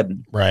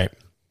Armageddon. Right.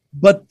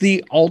 But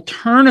the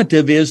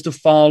alternative is to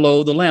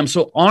follow the Lamb.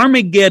 So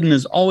Armageddon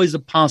is always a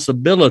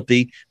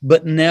possibility,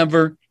 but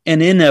never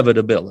an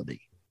inevitability.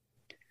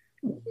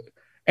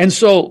 And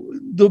so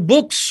the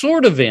book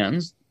sort of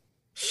ends,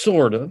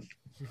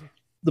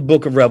 the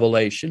book of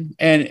Revelation.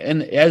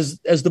 And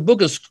as the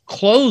book is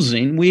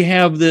closing, we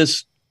have a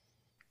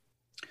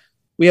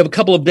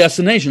couple of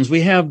destinations.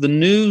 We have the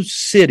new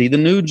city, the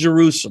new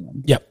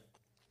Jerusalem. Yep.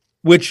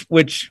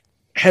 Which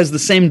has the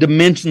same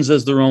dimensions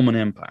as the Roman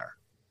Empire.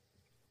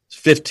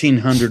 It's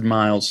 1,500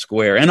 miles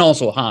square and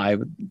also high,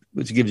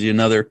 which gives you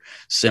another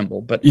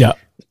symbol. But yeah.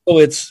 So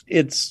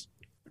it's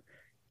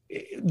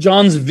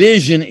John's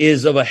vision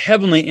is of a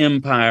heavenly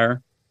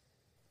empire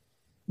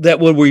that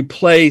will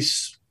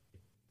replace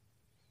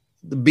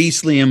the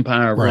beastly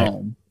empire of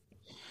Rome.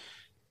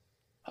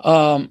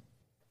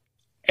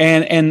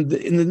 And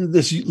in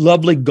this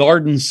lovely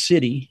garden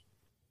city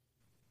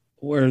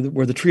where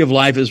the tree of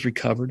life is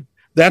recovered.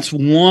 That's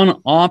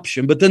one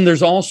option. But then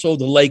there's also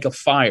the lake of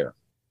fire,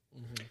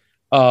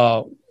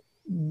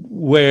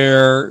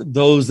 where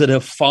those that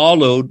have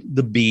followed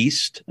the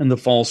beast and the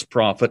false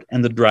prophet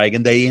and the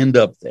dragon, they end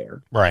up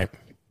there. Right.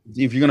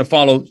 If you're going to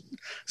follow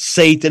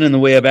Satan in the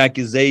way of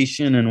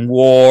accusation and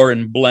war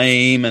and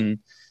blame and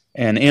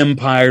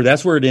empire,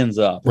 that's where it ends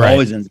up. It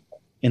always ends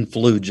up in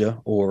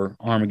Fallujah or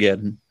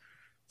Armageddon,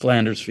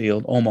 Flanders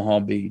Field,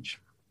 Omaha Beach.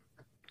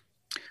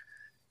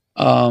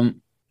 But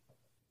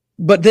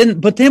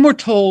then we're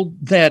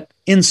told that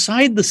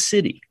inside the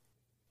city,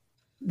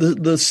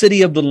 the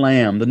city of the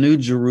Lamb, the New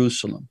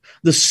Jerusalem,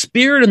 the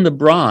Spirit and the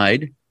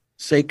bride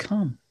say,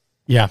 "Come."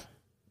 Yeah.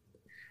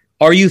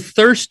 Are you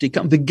thirsty?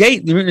 Come. The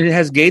gate, it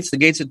has gates. The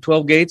gates at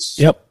 12 gates.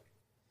 Yep.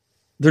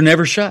 They're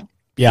never shut.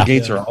 Yeah. The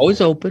gates are always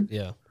open.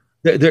 Yeah.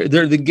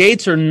 The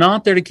gates are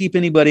not there to keep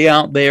anybody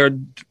out. They are to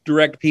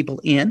direct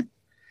people in.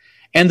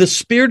 And the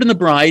Spirit and the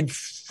bride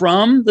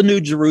from the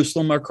New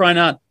Jerusalem are crying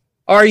out,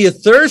 "Are you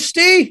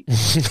thirsty?"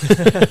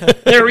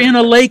 They're in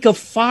a lake of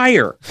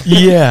fire.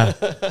 Yeah.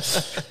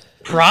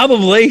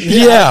 Probably.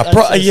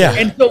 Yeah. Yeah.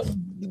 And so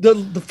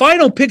the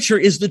final picture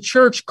is the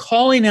church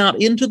calling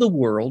out into the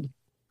world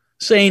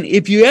saying,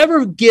 if you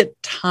ever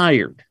get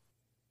tired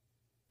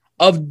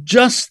of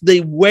just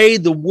the way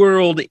the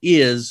world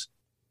is,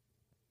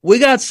 we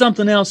got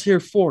something else here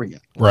for you.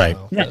 Right.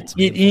 Wow, Now, that's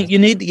you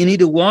beautiful. need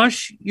to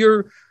wash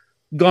your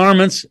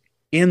garments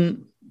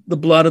in the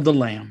blood of the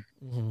Lamb.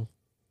 Mhm.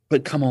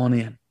 But come on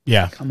in.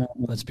 Yeah. Come on.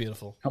 That's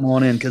beautiful. Come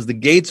on in, because the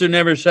gates are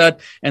never shut,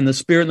 and the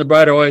Spirit and the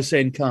bride are always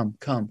saying, "Come,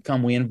 come,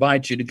 come." We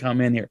invite you to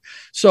come in here.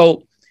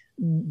 So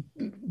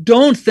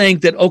don't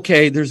think that,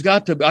 okay,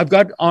 I've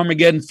got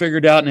Armageddon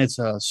figured out, and it's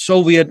a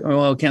Soviet,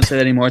 well, I can't say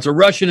that anymore. It's a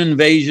Russian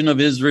invasion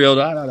of Israel,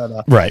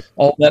 Right.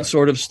 all that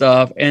sort of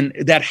stuff. And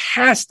that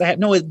has to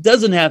happen. No, it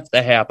doesn't have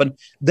to happen.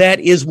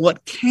 That is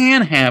what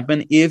can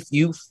happen if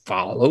you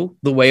follow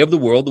the way of the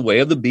world, the way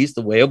of the beast,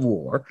 the way of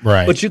war.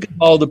 Right. But you can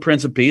follow the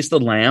Prince of Peace, the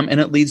Lamb, and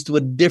it leads to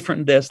a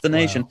different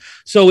destination. Wow.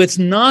 So it's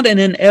not an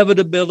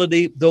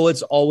inevitability, though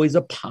it's always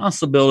a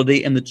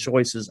possibility, and the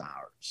choice is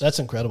ours. That's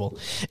incredible.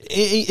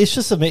 It's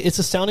just amazing. It's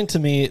astounding to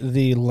me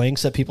the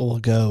lengths that people will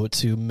go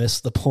to miss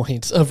the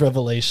point of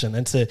Revelation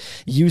and to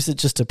use it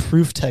just to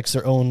proof text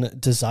their own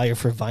desire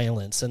for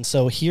violence. And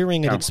so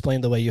hearing it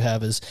explained the way you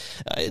have is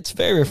it's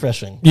very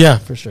refreshing. Yeah.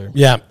 For sure.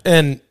 Yeah.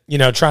 And,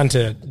 trying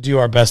to do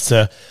our best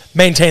to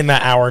maintain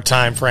that hour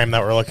time frame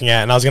that we're looking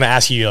at. And I was going to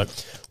ask you,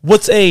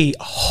 what's a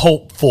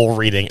hopeful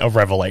reading of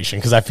Revelation?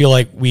 Because I feel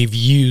like we've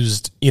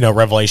used,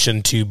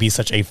 Revelation to be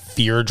such a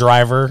fear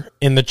driver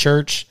in the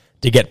church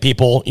to get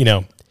people,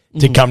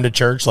 to come to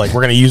church. Like, we're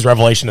going to use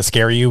Revelation to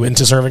scare you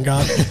into serving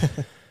God.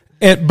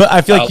 But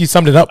I feel like you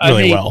summed it up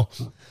really well.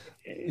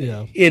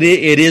 Yeah. It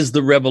is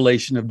the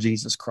revelation of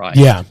Jesus Christ.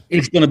 Yeah.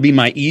 It's going to be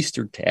my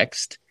Easter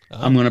text.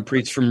 I'm going to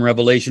preach from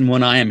Revelation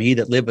 1. I am he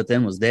that liveth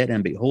and was dead,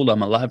 and behold,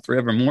 I'm alive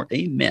forevermore.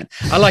 Amen.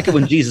 I like it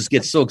when Jesus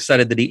gets so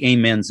excited that he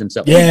amens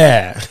himself.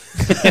 Yeah.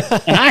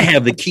 And I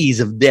have the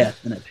keys of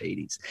death and of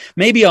Hades.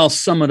 Maybe I'll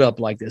sum it up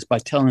like this by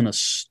telling a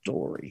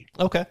story.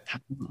 Okay.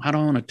 How do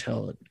I want to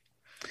tell it?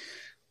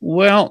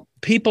 Well,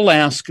 people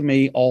ask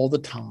me all the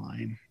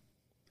time,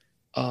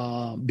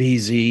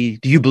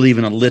 BZ, do you believe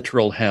in a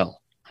literal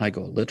hell? I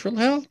go, literal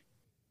hell?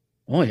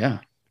 Oh, yeah.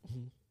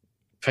 In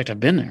fact,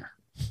 I've been there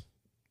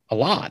a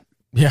lot.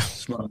 Yeah.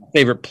 It's one of my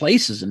favorite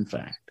places, in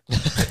fact.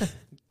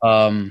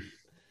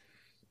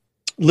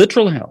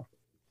 Literal hell.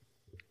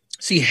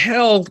 See,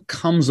 hell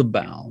comes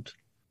about.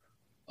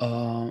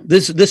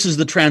 This is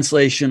the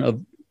translation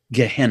of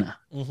Gehenna.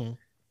 Mm-hmm.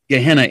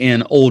 Gehenna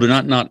in older,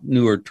 not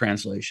newer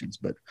translations,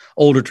 but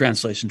older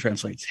translation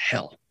translates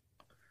hell.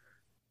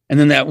 And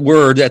then that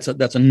word, that's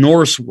a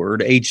Norse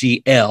word,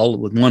 Hel,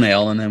 with one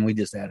L, and then we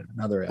just added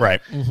another L.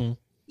 Right. Mm-hmm.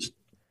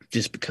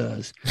 Just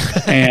because.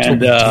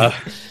 And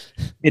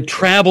it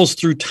travels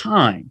through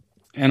time.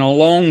 And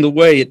along the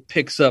way, it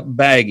picks up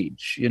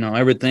baggage,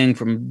 everything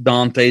from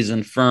Dante's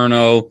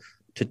Inferno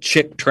to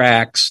Chick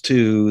Tracts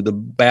to the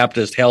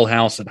Baptist Hell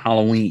House at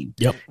Halloween.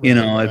 Yep.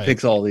 It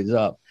picks all these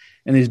up.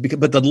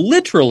 But the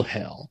literal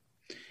hell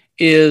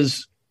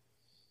is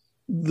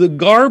the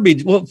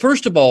garbage. Well,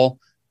 first of all,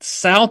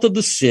 south of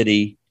the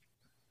city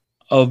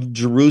of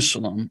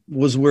Jerusalem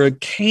was where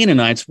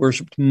Canaanites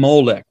worshipped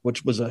Molech,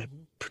 which was a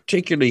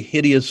particularly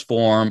hideous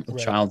form of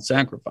child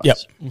sacrifice. Yep.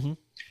 Mm-hmm.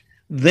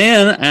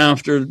 Then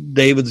after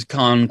David's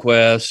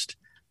conquest,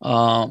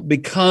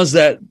 because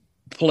that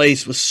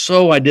place was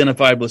so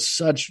identified with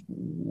such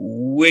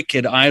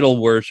wicked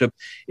idol worship,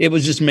 it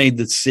was just made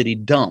the city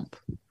dump.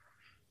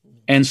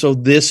 And so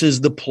this is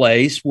the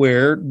place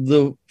where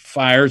the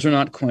fires are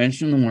not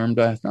quenched and the worm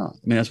dieth not.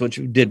 I mean, that's what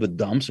you did with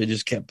dumps. They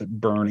just kept it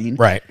burning.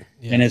 Right.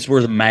 Yeah. And it's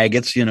where the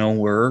maggots,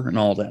 were and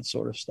all that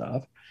sort of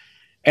stuff.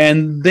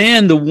 And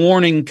then the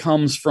warning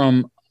comes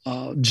from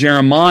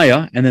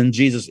Jeremiah, and then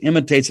Jesus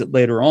imitates it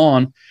later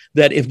on,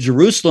 that if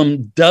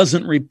Jerusalem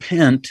doesn't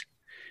repent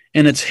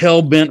and it's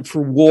hell-bent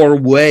for war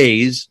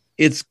ways,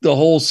 the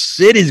whole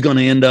city's going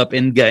to end up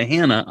in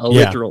Gehenna,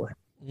 literal.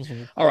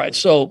 Mm-hmm. All right,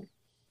 so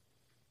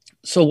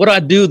what I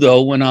do,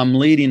 though, when I'm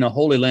leading a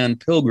Holy Land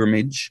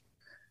pilgrimage,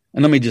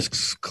 And let me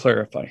just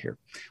clarify here.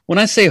 When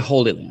I say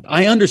Holy Land,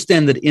 I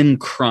understand that in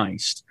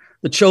Christ,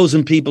 the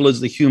chosen people is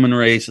the human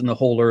race and the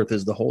whole earth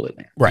is the Holy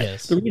Land. Right.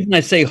 Yes. The reason I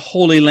say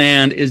Holy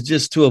Land is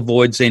just to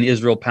avoid saying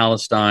Israel,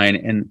 Palestine,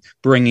 and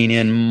bringing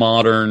in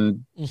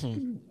modern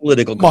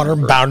political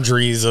modern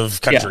boundaries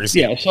of countries.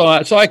 Yeah. So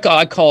I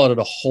call it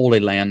a Holy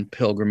Land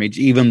pilgrimage,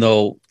 even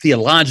though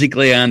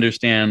theologically I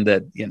understand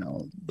that,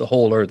 the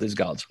whole earth is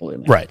God's Holy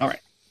Land. Right. All right.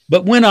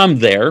 But when I'm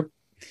there,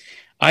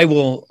 I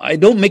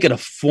don't make it a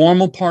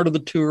formal part of the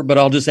tour, but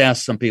I'll just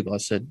ask some people. I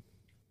said,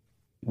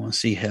 "You want to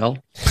see hell?"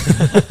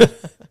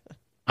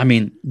 I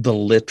mean, the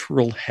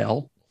literal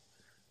hell.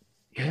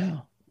 Yeah.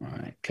 All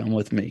right. Come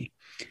with me.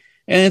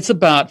 And it's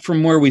about,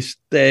 from where we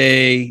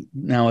stay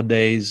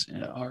nowadays,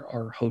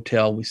 our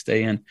hotel we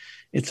stay in,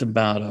 it's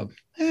about a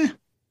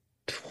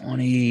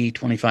 20,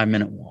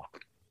 25-minute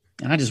walk.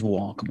 And I just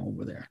walk them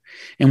over there.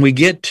 And we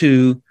get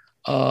to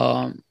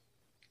Gay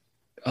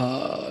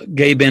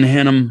Ben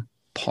Hinnom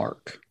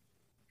Park.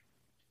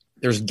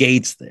 There's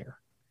gates there.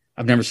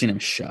 I've never seen them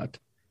shut.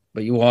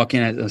 But you walk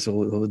in, I said,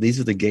 "Oh, these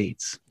are the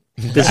gates.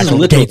 This is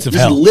literal gates of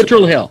hell. This is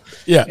literal hell."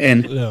 Yeah.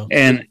 And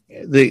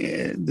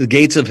the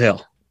gates of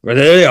hell. Right,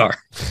 there they are.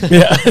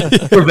 Yeah.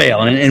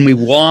 Prevail. And we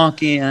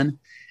walk in,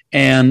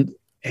 and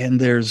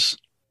there's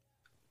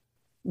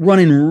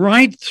running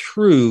right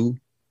through.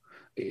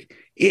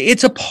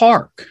 It's a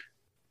park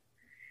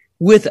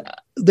with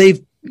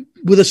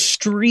a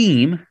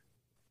stream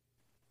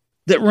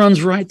that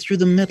runs right through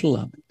the middle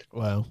of it.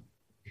 Wow.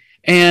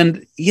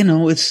 And,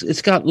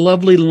 it's got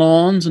lovely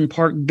lawns and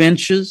park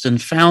benches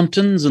and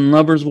fountains and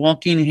lovers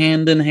walking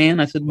hand in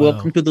hand. I said,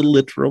 "Welcome to the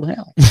literal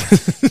hell."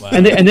 Wow.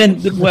 And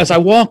then as I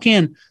walk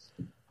in,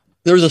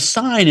 there's a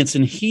sign. It's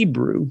in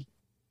Hebrew,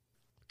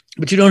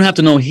 but you don't have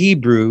to know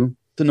Hebrew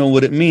to know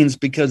what it means,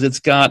 because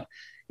it's got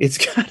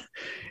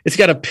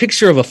a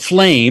picture of a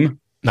flame.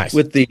 Nice.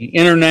 With the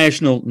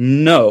international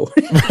no.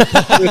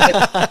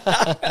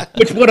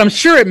 Which what I'm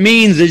sure it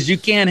means is you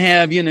can't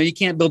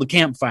build a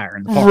campfire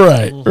in the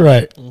park.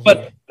 Right.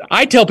 But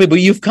I tell people,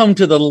 you've come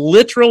to the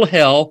literal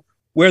hell,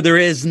 where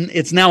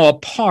it's now a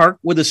park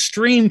with a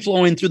stream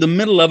flowing through the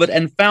middle of it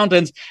and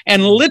fountains,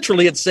 and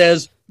literally it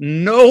says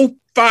no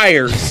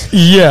fires.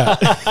 Yeah.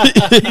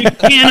 You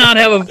cannot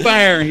have a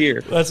fire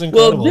here. That's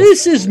incredible. Well,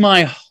 this is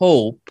my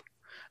hope,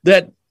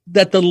 that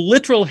the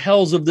literal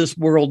hells of this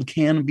world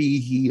can be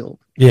healed.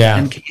 Yeah.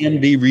 And can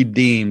be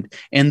redeemed.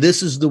 And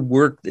this is the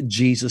work that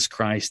Jesus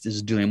Christ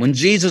is doing. When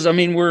Jesus,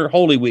 we're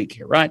Holy Week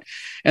here, right?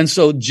 And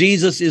so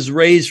Jesus is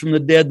raised from the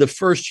dead. The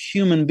first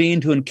human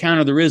being to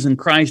encounter the risen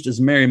Christ is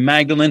Mary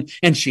Magdalene,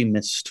 and she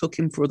mistook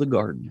him for the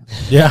gardener.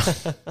 Yeah.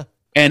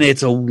 And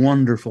it's a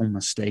wonderful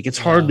mistake. It's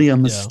hardly a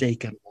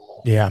mistake at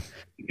all. Yeah.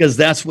 Because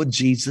that's what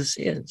Jesus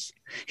is.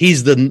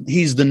 He's the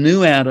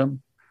new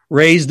Adam,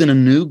 raised in a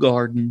new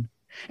garden,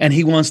 and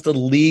he wants to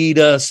lead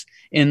us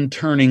in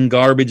turning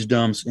garbage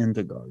dumps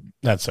into garden.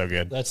 That's so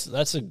good. That's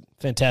a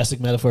fantastic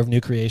metaphor of new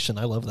creation.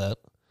 I love that.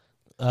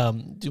 Do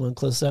you want to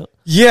close this out?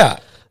 Yeah.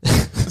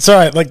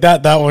 Sorry,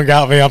 that one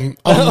got me. I'm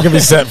gonna be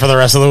set for the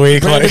rest of the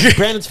week.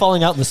 Brandon's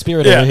falling out in the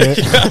spirit over here.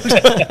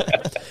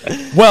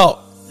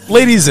 Well,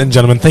 ladies and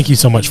gentlemen, thank you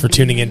so much for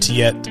tuning in to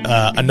yet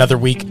another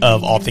week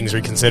of All Things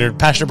Reconsidered.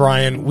 Pastor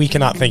Brian, we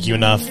cannot thank you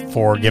enough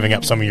for giving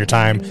up some of your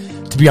time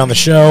to be on the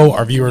show.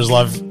 Our viewers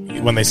love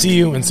when they see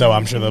you, and so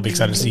I'm sure they'll be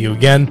excited to see you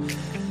again.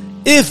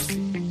 If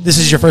this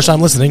is your first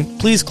time listening,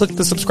 please click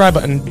the subscribe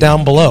button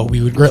down below.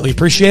 We would greatly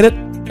appreciate it.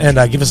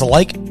 And give us a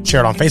like, share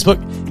it on Facebook.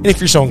 And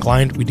if you're so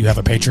inclined, we do have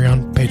a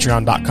Patreon,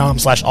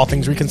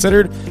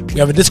 patreon.com/allthingsreconsidered.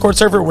 We have a Discord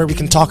server where we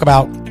can talk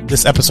about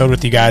this episode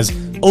with you guys a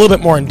little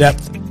bit more in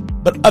depth.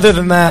 But other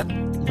than that,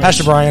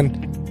 Pastor Brian,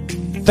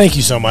 thank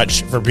you so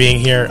much for being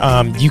here.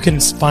 You can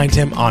find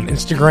him on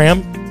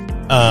Instagram.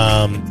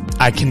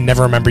 I can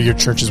never remember your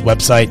church's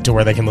website to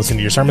where they can listen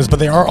to your sermons, but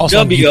they are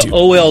also on YouTube.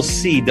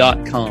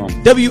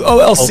 WOLC.com.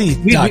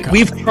 WOLC.com.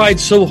 We've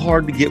tried so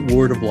hard to get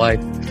Word of Life.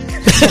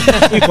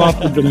 We've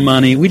offered the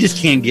money. We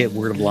just can't get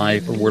Word of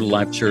Life or Word of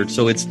Life Church.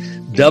 So it's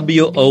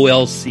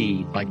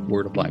WOLC, like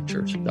Word of Life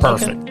Church.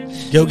 Perfect.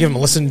 Go give them a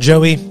listen,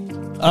 Joey.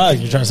 You're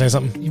trying to say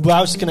something? Well,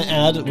 I was just going to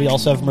add, we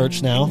also have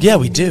merch now. Yeah,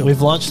 we do.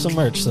 We've launched some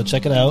merch, so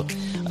check it out.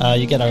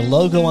 You get our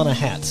logo on a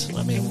hat.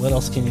 What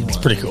else can you want? It's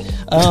pretty cool.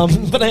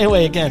 But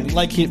anyway, again,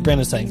 like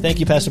Brandon's saying, thank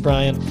you, Pastor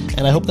Brian,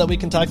 and I hope that we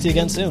can talk to you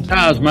again soon. It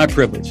was my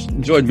privilege.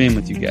 Enjoyed being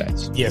with you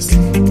guys. Yes.